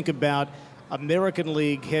just to think about American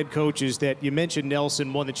League head coaches that you mentioned,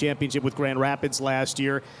 Nelson won the championship with Grand Rapids last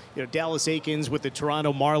year. You know, Dallas Aikens with the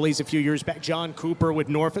Toronto Marlies a few years back. John Cooper with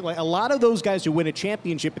Norfolk. Like, a lot of those guys who win a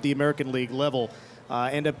championship at the American League level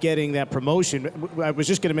end up getting that promotion. I was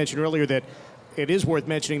just going to mention earlier that it is worth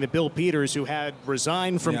mentioning that Bill Peters, who had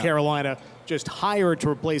resigned from Carolina, just hired to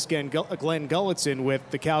replace Glenn Gulletson with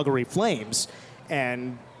the Calgary Flames.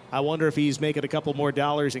 And I wonder if he's making a couple more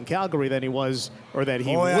dollars in Calgary than he was, or that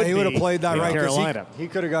he would be. He would have played that right, Carolina. He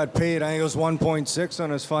could have got paid. I think it was 1.6 on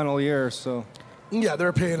his final year. So, yeah,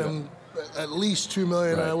 they're paying him at least $2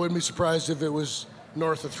 million. Right. I wouldn't be surprised if it was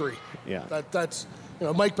north of $3 million. Yeah, that's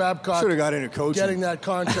Mike Babcock should have got into coaching. Getting that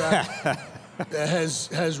contract.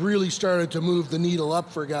 has really started to move the needle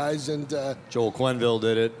up for guys. And Joel Quenneville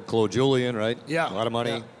did it. Claude Julien, right? Yeah. A lot of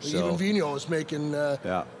money. Yeah. So. Even Vigneault is making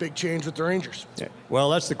big change with the Rangers. Yeah. Well,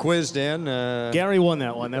 that's the quiz, Dan. Gary won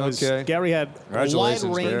that one. That was Gary had a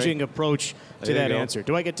wide-ranging approach to that answer.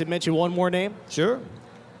 Do I get to mention one more name? Sure.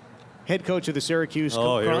 Head coach of the Syracuse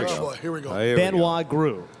Crunch. Here we go. Benoit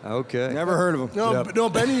Gros. Okay. Never heard of him. No,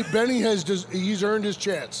 Benny he's earned his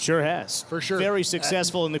chance. Sure has. For sure. Very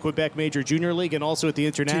successful in the Quebec Major Junior League and also at the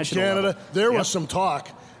international Team Canada. level. There was some talk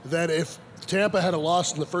that if Tampa had a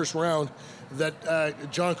loss in the first round,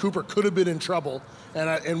 that John Cooper could have been in trouble,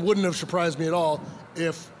 and wouldn't have surprised me at all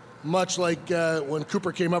if, much like when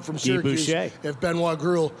Cooper came up from Syracuse, if Benoit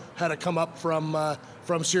Gros had to come up from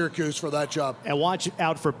Syracuse for that job. And watch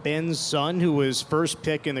out for Ben's son, who was first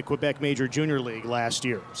pick in the Quebec Major Junior League last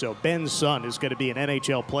year. So Ben's son is going to be an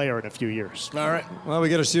NHL player in a few years. All right. Well, we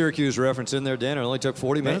got a Syracuse reference in there, Dan. It only took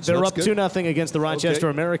 40 minutes. They're up 2-0 against the Rochester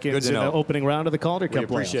Americans in the opening round of the Calder Cup playoffs.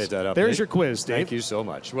 We appreciate that update. There's your quiz, Dave. Thank you so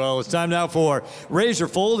much. Well, it's time now for Razor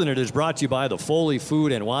Fold, and it is brought to you by the Foley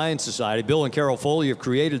Food and Wine Society. Bill and Carol Foley have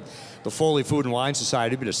created the Foley Food and Wine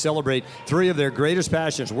Society to celebrate three of their greatest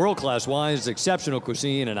passions: world-class wines, exceptional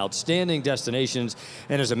cuisine, and outstanding destinations.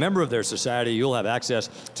 And as a member of their society, you'll have access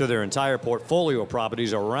to their entire portfolio of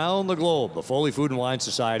properties around the globe. The Foley Food and Wine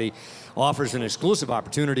Society offers an exclusive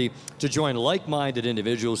opportunity to join like-minded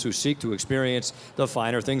individuals who seek to experience the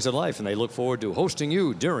finer things in life, and they look forward to hosting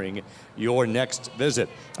you during your next visit.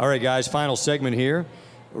 All right, guys, final segment here.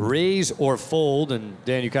 Raise or fold, and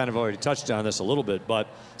Dan, you kind of already touched on this a little bit, but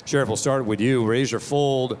Sheriff, we'll start with you. Raise or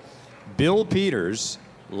fold, Bill Peters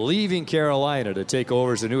leaving Carolina to take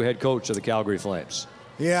over as the new head coach of the Calgary Flames.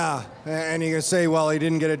 Yeah, and you can say, well, he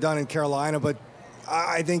didn't get it done in Carolina, but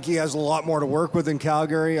I think he has a lot more to work with in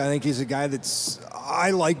Calgary. I think he's a guy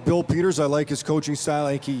I like Bill Peters. I like his coaching style.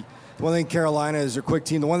 The one thing Carolina is their quick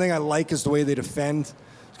team. The one thing I like is the way they defend.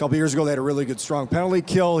 A couple years ago, they had a really good, strong penalty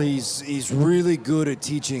kill. He's really good at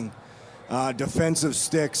teaching defensive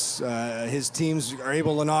sticks. His teams are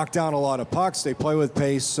able to knock down a lot of pucks. They play with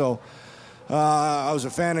pace. So I was a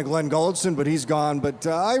fan of Glenn Gulletson, but he's gone. But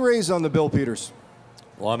I raise on the Bill Peters.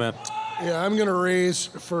 Well, man. Yeah, I'm going to raise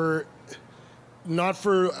for not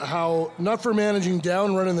for managing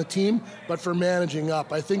down, running the team, but for managing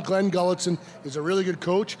up. I think Glenn Gulletson is a really good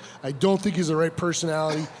coach. I don't think he's the right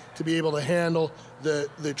personality to be able to handle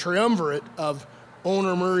the triumvirate of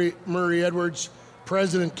owner Murray Edwards,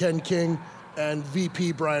 President Ken King, and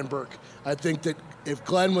VP Brian Burke. I think that if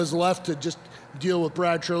Glenn was left to just deal with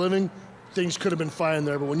Brad Treliving, things could have been fine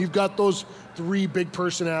there. But when you've got those three big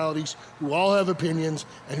personalities who all have opinions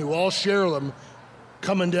and who all share them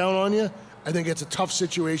coming down on you, I think it's a tough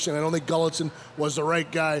situation. I don't think Gulletson was the right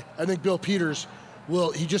guy. I think Bill Peters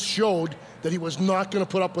he just showed that he was not going to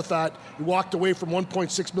put up with that. He walked away from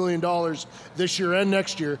 $1.6 million this year and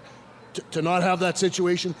next year to not have that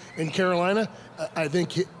situation in Carolina. I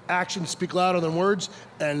think actions speak louder than words.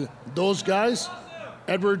 And those guys,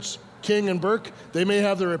 Edwards, King, and Burke, they may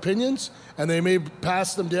have their opinions, and they may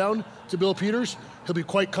pass them down to Bill Peters. He'll be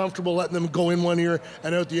quite comfortable letting them go in one ear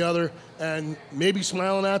and out the other, and maybe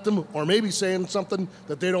smiling at them or maybe saying something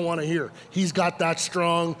that they don't want to hear. He's got that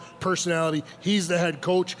strong personality. He's the head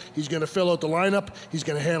coach. He's going to fill out the lineup. He's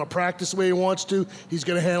going to handle practice the way he wants to. He's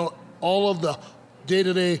going to handle all of the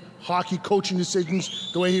day-to-day hockey coaching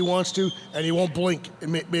decisions the way he wants to, and he won't blink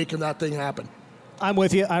in making that thing happen. I'm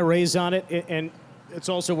with you. I raise on it, and it's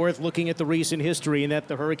also worth looking at the recent history in that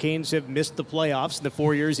the Hurricanes have missed the playoffs in the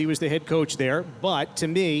 4 years he was the head coach there. But to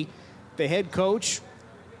me, the head coach,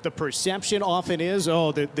 the perception often is,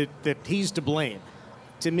 that he's to blame.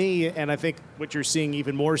 To me, and I think what you're seeing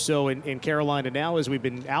even more so in Carolina now, as we've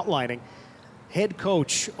been outlining, head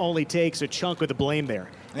coach only takes a chunk of the blame there.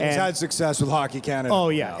 And he's had success with Hockey Canada. Oh,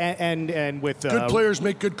 yeah. And with good players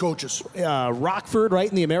make good coaches. Rockford, right,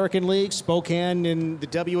 in the American League, Spokane in the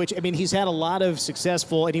WH. I mean, he's had a lot of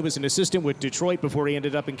successful, and he was an assistant with Detroit before he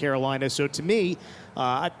ended up in Carolina. So to me,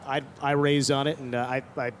 I raise on it, and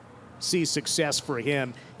I see success for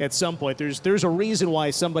him at some point. There's a reason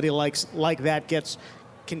why somebody like that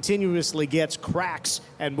continuously gets cracks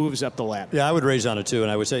and moves up the ladder. Yeah, I would raise on it too, and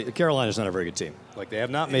I would say Carolina's not a very good team. Like, they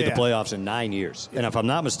have not made the playoffs in 9 years. And if I'm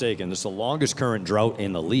not mistaken, this is the longest current drought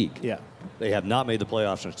in the league. Yeah. They have not made the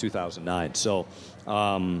playoffs since 2009. So,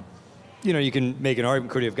 you can make an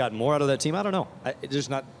argument, could he have gotten more out of that team? I don't know.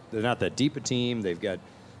 They're not that deep a team. They've got,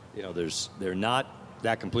 they're not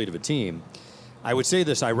that complete of a team. I would say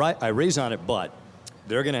this, I raise on it, but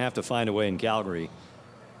they're going to have to find a way in Calgary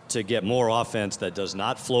to get more offense that does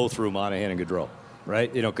not flow through Monahan and Gaudreau,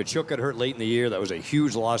 right? Kachuk got hurt late in the year. That was a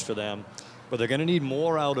huge loss for them. But they're going to need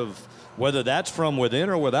more out of whether that's from within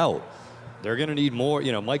or without. They're going to need more.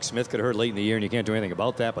 You know, Mike Smith got hurt late in the year, and you can't do anything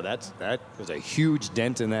about that. But that was a huge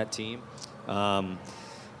dent in that team.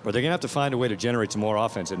 But they're going to have to find a way to generate some more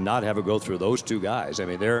offense and not have it go through those two guys. I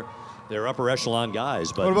mean, they're upper echelon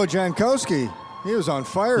guys. But what about Jankowski? He was on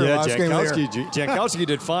fire last game of the year. Jankowski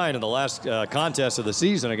did fine in the last contest of the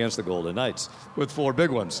season against the Golden Knights with 4 big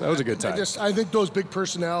ones. That was a good time. I think those big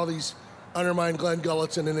personalities undermine Glenn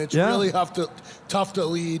Gulutzan, and it's really tough to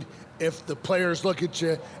lead if the players look at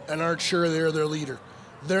you and aren't sure they're their leader.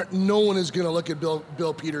 No one is going to look at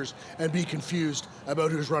Bill Peters and be confused about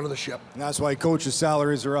who's running the ship. And that's why coaches'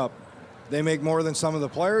 salaries are up. They make more than some of the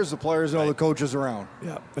players. The players know the coaches around.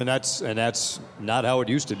 Yeah, and that's not how it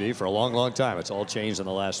used to be for a long, long time. It's all changed in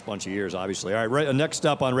the last bunch of years, obviously. All right, next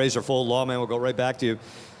up on Razor Fold, Lawman, we'll go right back to you.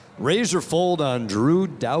 Razor Fold on Drew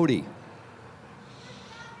Doughty.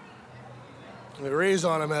 They raised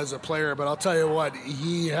on him as a player, but I'll tell you what,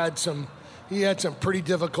 he had some pretty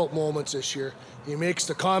difficult moments this year. He makes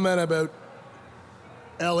the comment about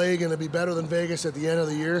LA going to be better than Vegas at the end of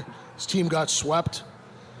the year. His team got swept.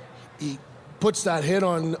 He puts that hit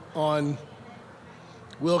on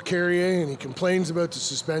Will Carrier, and he complains about the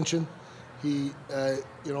suspension. He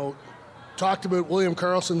talked about William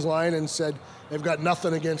Karlsson's line and said they've got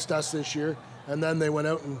nothing against us this year, and then they went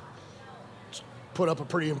out and put up a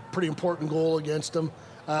pretty important goal against him.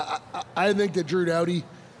 I think that Drew Doughty,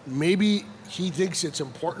 maybe he thinks it's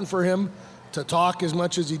important for him to talk as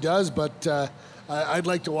much as he does, but I'd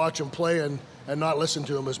like to watch him play and not listen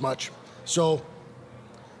to him as much. So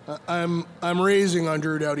I'm raising on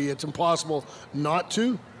Drew Doughty. It's impossible not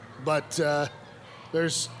to, but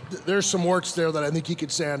there's some warts there that I think he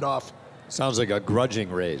could sand off. Sounds like a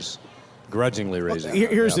grudgingly raising.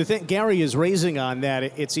 Here's the thing. Gary is raising on that,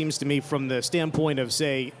 it seems to me, from the standpoint of,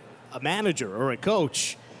 say, a manager or a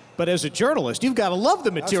coach. But as a journalist, you've got to love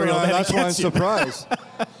the material. That's why I'm surprised.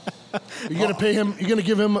 You're going to pay him. You're going to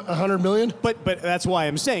give him $100 million. But that's why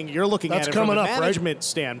I'm saying you're looking at it from a management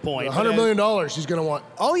standpoint. $100 million he's going to want.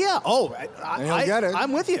 Oh yeah. Oh, I get it.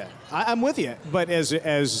 I'm with you. I'm with you. But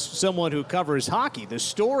as someone who covers hockey, the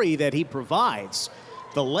story that he provides,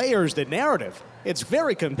 the layers, the narrative, it's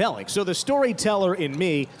very compelling. So the storyteller in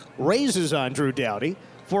me raises on Drew Doughty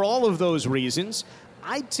for all of those reasons.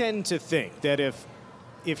 I tend to think that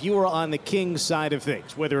if you are on the Kings side of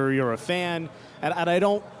things, whether you're a fan, and I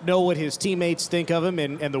don't know what his teammates think of him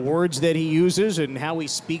and the words that he uses and how he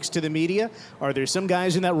speaks to the media. Are there some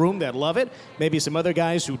guys in that room that love it? Maybe some other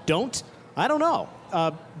guys who don't? I don't know.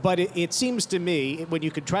 But it seems to me, when you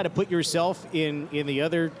could try to put yourself in the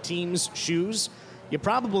other team's shoes, you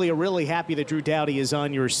probably are really happy that Drew Doughty is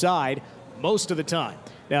on your side most of the time.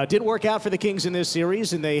 Now, it didn't work out for the Kings in this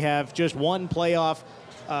series, and they have just one playoff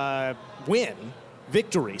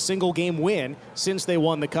victory, single game win, since they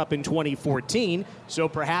won the Cup in 2014. So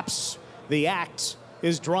perhaps the act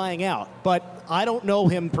is drying out. But I don't know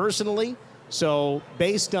him personally, so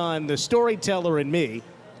based on the storyteller in me,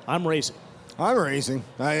 I'm raising. I'm raising.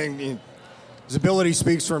 I think his ability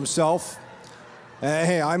speaks for himself.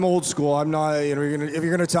 Hey, I'm old school. I'm not. If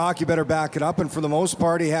you're gonna talk, you better back it up. And for the most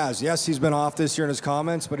part, he has. Yes, he's been off this year in his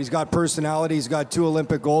comments, but he's got personality. He's got 2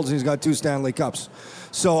 Olympic golds, and he's got 2 Stanley Cups.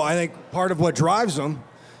 So I think part of what drives him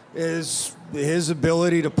is his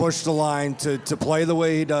ability to push the line, to play the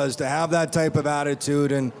way he does, to have that type of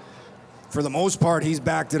attitude. And for the most part, he's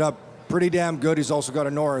backed it up pretty damn good. He's also got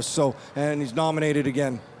a Norris, and he's nominated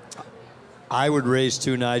again. I would raise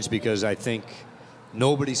 2 Knights because I think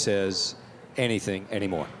nobody says anything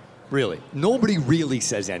anymore. Really. Nobody really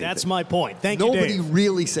says anything. That's my point. Thank you, Dave. Nobody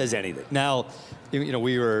really says anything. Now,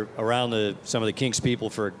 we were around some of the Kings people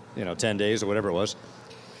for, 10 days or whatever it was.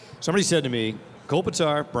 Somebody said to me,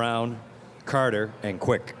 Kopitar, Brown, Carter, and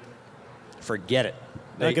Quick. Forget it.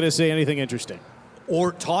 Not going to say anything interesting.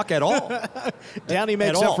 Or talk at all. Doughty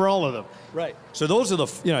makes up for all of them. Right. So those are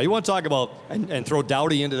you want to talk about and throw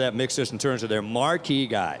Doughty into that mix just in terms of their marquee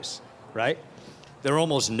guys, right? They're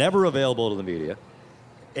almost never available to the media.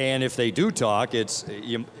 And if they do talk,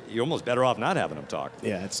 you're almost better off not having them talk.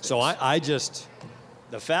 Yeah, so I just,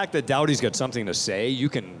 the fact that Doughty's got something to say, you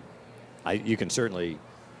can certainly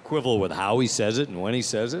quibble with how he says it and when he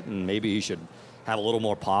says it, and maybe he should have a little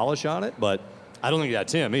more polish on it, but I don't think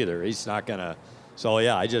that's him either. He's not going to. So,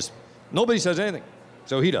 yeah, nobody says anything.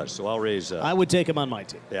 So he does. So I'll raise. I would take him on my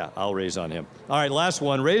team. Yeah, I'll raise on him. All right, last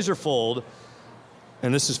one, Razor Fold.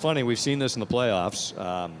 And this is funny. We've seen this in the playoffs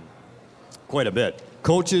quite a bit.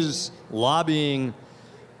 Coaches lobbying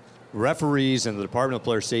referees and the Department of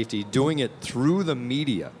Player Safety, doing it through the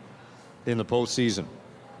media in the postseason.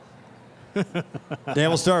 Dan,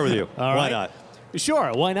 we'll start with you. All Why right. not?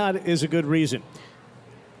 Sure, why not is a good reason.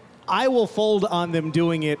 I will fold on them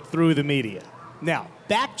doing it through the media. Now,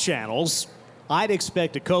 back channels, I'd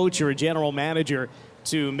expect a coach or a general manager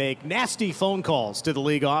to make nasty phone calls to the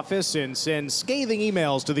league office and send scathing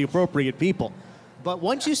emails to the appropriate people. But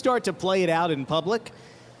once you start to play it out in public,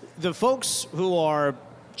 the folks who are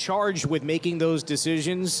charged with making those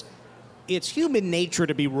decisions, it's human nature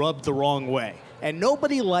to be rubbed the wrong way. And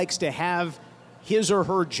nobody likes to have his or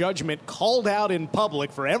her judgment called out in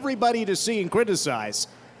public for everybody to see and criticize.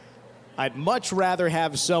 I'd much rather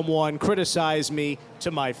have someone criticize me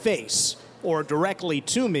to my face or directly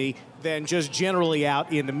to me than just generally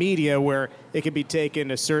out in the media where it can be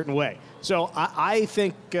taken a certain way. So I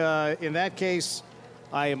think in that case,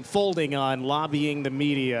 I am folding on lobbying the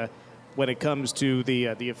media when it comes to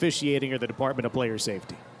the officiating or the Department of Player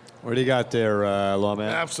Safety. What do you got there, Lawman?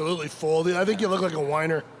 Absolutely folding. I think you look like a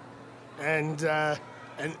whiner. And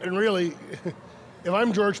really, if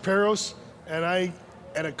I'm George Peros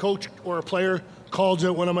and a coach or a player calls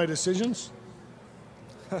out one of my decisions,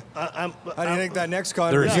 How do you think that next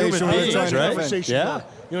They're conversation human we're beings, trying to right? defend? conversation Yeah. going.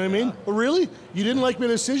 You know what I mean? Well, really? You didn't like my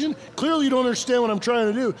decision? Clearly you don't understand what I'm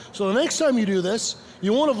trying to do. So the next time you do this,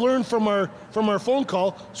 you won't have learned from our phone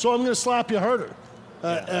call, so I'm going to slap you harder.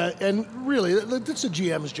 And really, that's a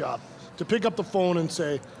GM's job, to pick up the phone and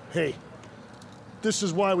say, hey, this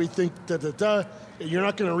is why we think da-da-da. You're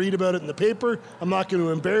not going to read about it in the paper. I'm not going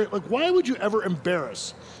to embarrass. Like, why would you ever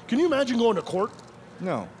embarrass? Can you imagine going to court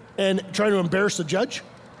No. and trying to embarrass the judge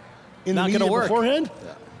in Not the gonna media work. beforehand?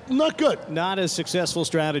 Not good. Not a successful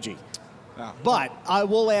strategy. But I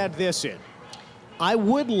will add this in. I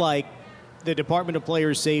would like the Department of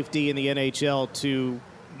Player Safety and the NHL to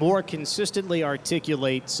more consistently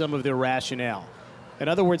articulate some of their rationale. In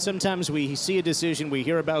other words, sometimes we see a decision, we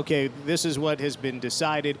hear about, okay, this is what has been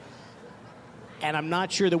decided, and I'm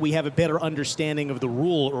not sure that we have a better understanding of the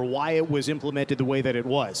rule or why it was implemented the way that it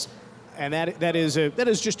was. And that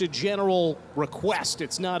is just a general request.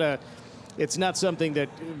 It's not something that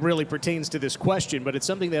really pertains to this question, but it's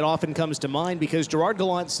something that often comes to mind because Gerard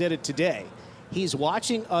Gallant said it today. He's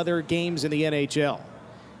watching other games in the NHL,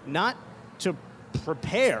 not to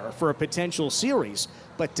prepare for a potential series,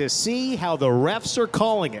 but to see how the refs are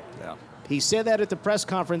calling it. Yeah. He said that at the press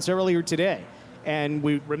conference earlier today. And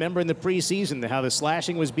we remember in the preseason how the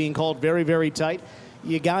slashing was being called very, very tight.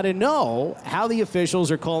 You got to know how the officials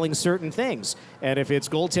are calling certain things. And if it's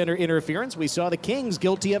goaltender interference, we saw the Kings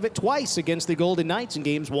guilty of it twice against the Golden Knights in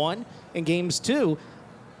Games 1 and Games 2.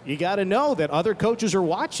 You got to know that other coaches are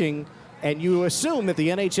watching, and you assume that the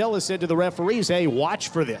NHL has said to the referees, hey, watch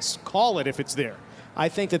for this. Call it if it's there. I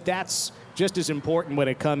think that that's just as important when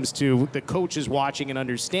it comes to the coaches watching and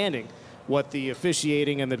understanding what the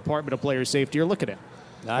officiating and the Department of Player Safety are looking at.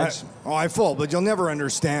 Nice. I full, but you'll never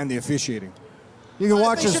understand the officiating. You can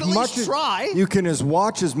watch they as should at much least try. You can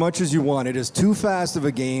watch as much as you want. It is too fast of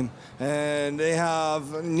a game, and they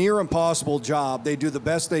have a near impossible job. They do the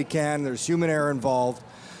best they can. There's human error involved.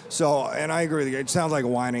 So, and I agree with you. It sounds like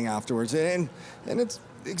whining afterwards, and it's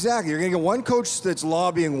exactly. You're going to get one coach that's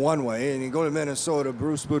lobbying one way, and you go to Minnesota.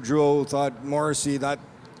 Bruce Boudreau thought Morrissey, that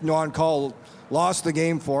non-call, lost the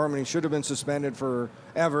game for him, and he should have been suspended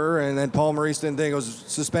forever. And then Paul Maurice didn't think it was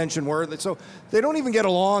suspension worthy. So they don't even get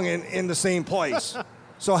along in the same place.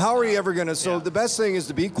 So how are you ever going to? So the best thing is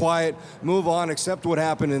to be quiet, move on, accept what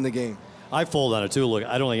happened in the game. I fold on it too. Look,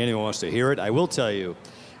 I don't think anyone wants to hear it. I will tell you,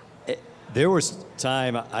 there was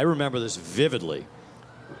time, I remember this vividly,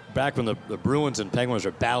 back when the Bruins and Penguins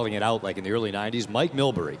were battling it out like in the early 90s. Mike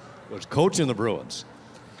Milbury was coaching the Bruins.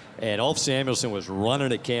 And Ulf Samuelsson was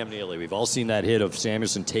running at Cam Neely. We've all seen that hit of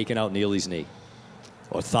Samuelsson taking out Neely's knee,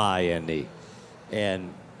 or thigh and knee.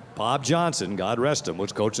 And Bob Johnson, God rest him,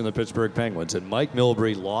 was coaching the Pittsburgh Penguins. And Mike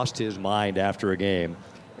Milbury lost his mind after a game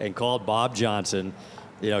and called Bob Johnson,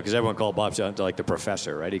 because everyone called Bob Johnson like the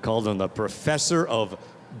professor, right? He called him the professor of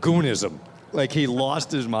goonism. Like he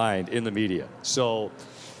lost his mind in the media. So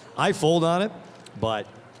I fold on it, but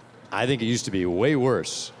I think it used to be way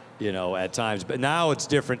worse. At times. But now it's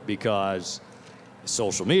different because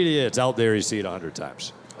social media, it's out there, you see it 100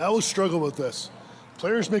 times. I always struggle with this.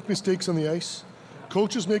 Players make mistakes on the ice.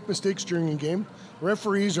 Coaches make mistakes during a game.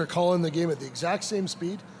 Referees are calling the game at the exact same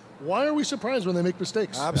speed. Why are we surprised when they make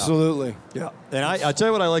mistakes? Absolutely. Yeah. And I tell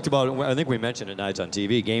you what I liked about it. I think we mentioned it Nights on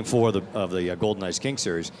TV. Game 4 of the Golden Knights Kings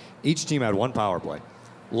series. Each team had one power play.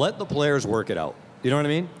 Let the players work it out. You know what I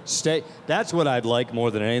mean? That's what I'd like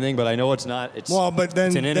more than anything, but I know it's not. But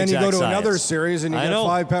then you go to another series and you get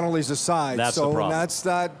 5 penalties aside. That's the problem. That's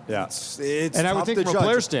that. Yeah. It's and I would tough think to from a judge.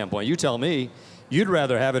 player standpoint, you tell me, you'd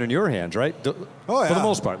rather have it in your hands, right? Oh, yeah. For the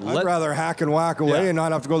most part. I'd rather hack and whack away and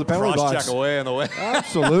not have to go to the penalty box. Cross-check away on the way.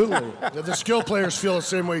 Absolutely. The skill players feel the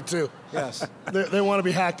same way, too. Yes. They want to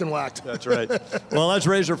be hacked and whacked. That's right. Well, that's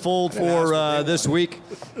Razor Fold for this week.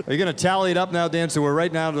 Are you going to tally it up now, Dan? So we're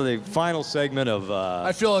right now to the final segment of...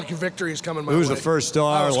 I feel like a victory is coming my way. Who's the first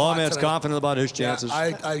star? I was hot Lawman's tonight. confident about his chances.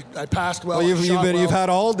 Yeah, I passed well. Well, you've had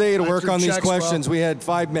all day to I work threw on these checks questions. well. We had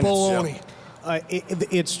 5 minutes. Baloney.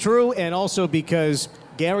 It's true, and also because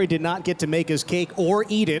Gary did not get to make his cake or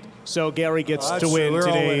eat it, so Gary gets to win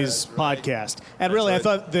today's podcast. And really, I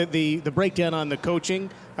thought the breakdown on the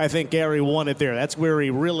coaching, I think Gary won it there. That's where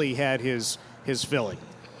he really had his filling.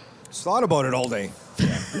 Just thought about it all day.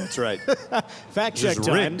 That's right. Fact check Just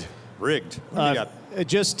time. Rigged. What do you got?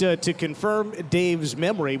 Just to confirm Dave's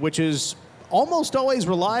memory, which is almost always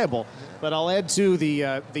reliable, but I'll add to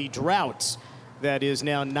the drought that is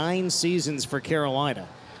now 9 seasons for Carolina.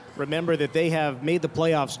 Remember that they have made the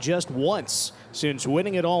playoffs just once since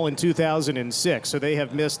winning it all in 2006, so they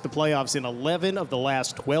have missed the playoffs in 11 of the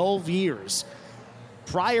last 12 years.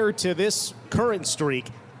 Prior to this current streak,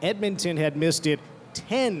 Edmonton had missed it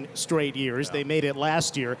 10 straight years. They made it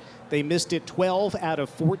last year. They missed it 12 out of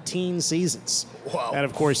 14 seasons. Wow. And,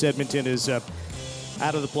 of course, Edmonton is out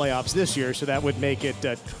of the playoffs this year, so that would make it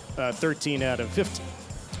 13 out of 15.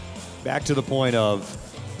 Back to the point of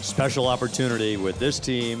special opportunity with this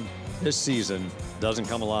team this season doesn't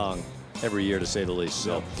come along every year, to say the least.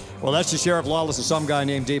 So, well, that's the Sheriff Lawless and some guy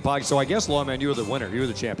named Dave Pocket. So I guess, Lawman, you were the winner. You were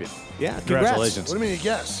the champion. Yeah, Congratulations. What do you mean,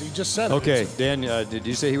 yes? He just said it. Okay, Dan, did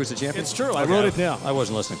you say he was the champion? It's true. I wrote it down. I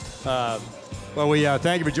wasn't listening. Well, we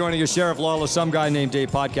thank you for joining us, Sheriff Lawless, some guy named Dave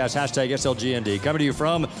Podcast, hashtag SLGND. Coming to you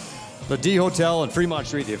from the D Hotel in Fremont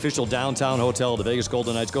Street, the official downtown hotel of the Vegas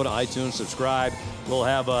Golden Knights. Go to iTunes, subscribe. We'll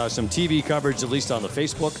have some TV coverage, at least on the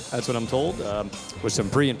Facebook. That's what I'm told, with some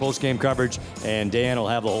pre- and post-game coverage. And Dan will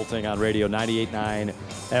have the whole thing on radio, 98.9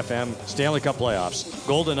 FM. Stanley Cup playoffs.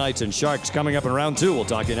 Golden Knights and Sharks coming up in round 2. We'll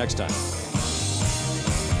talk to you next time.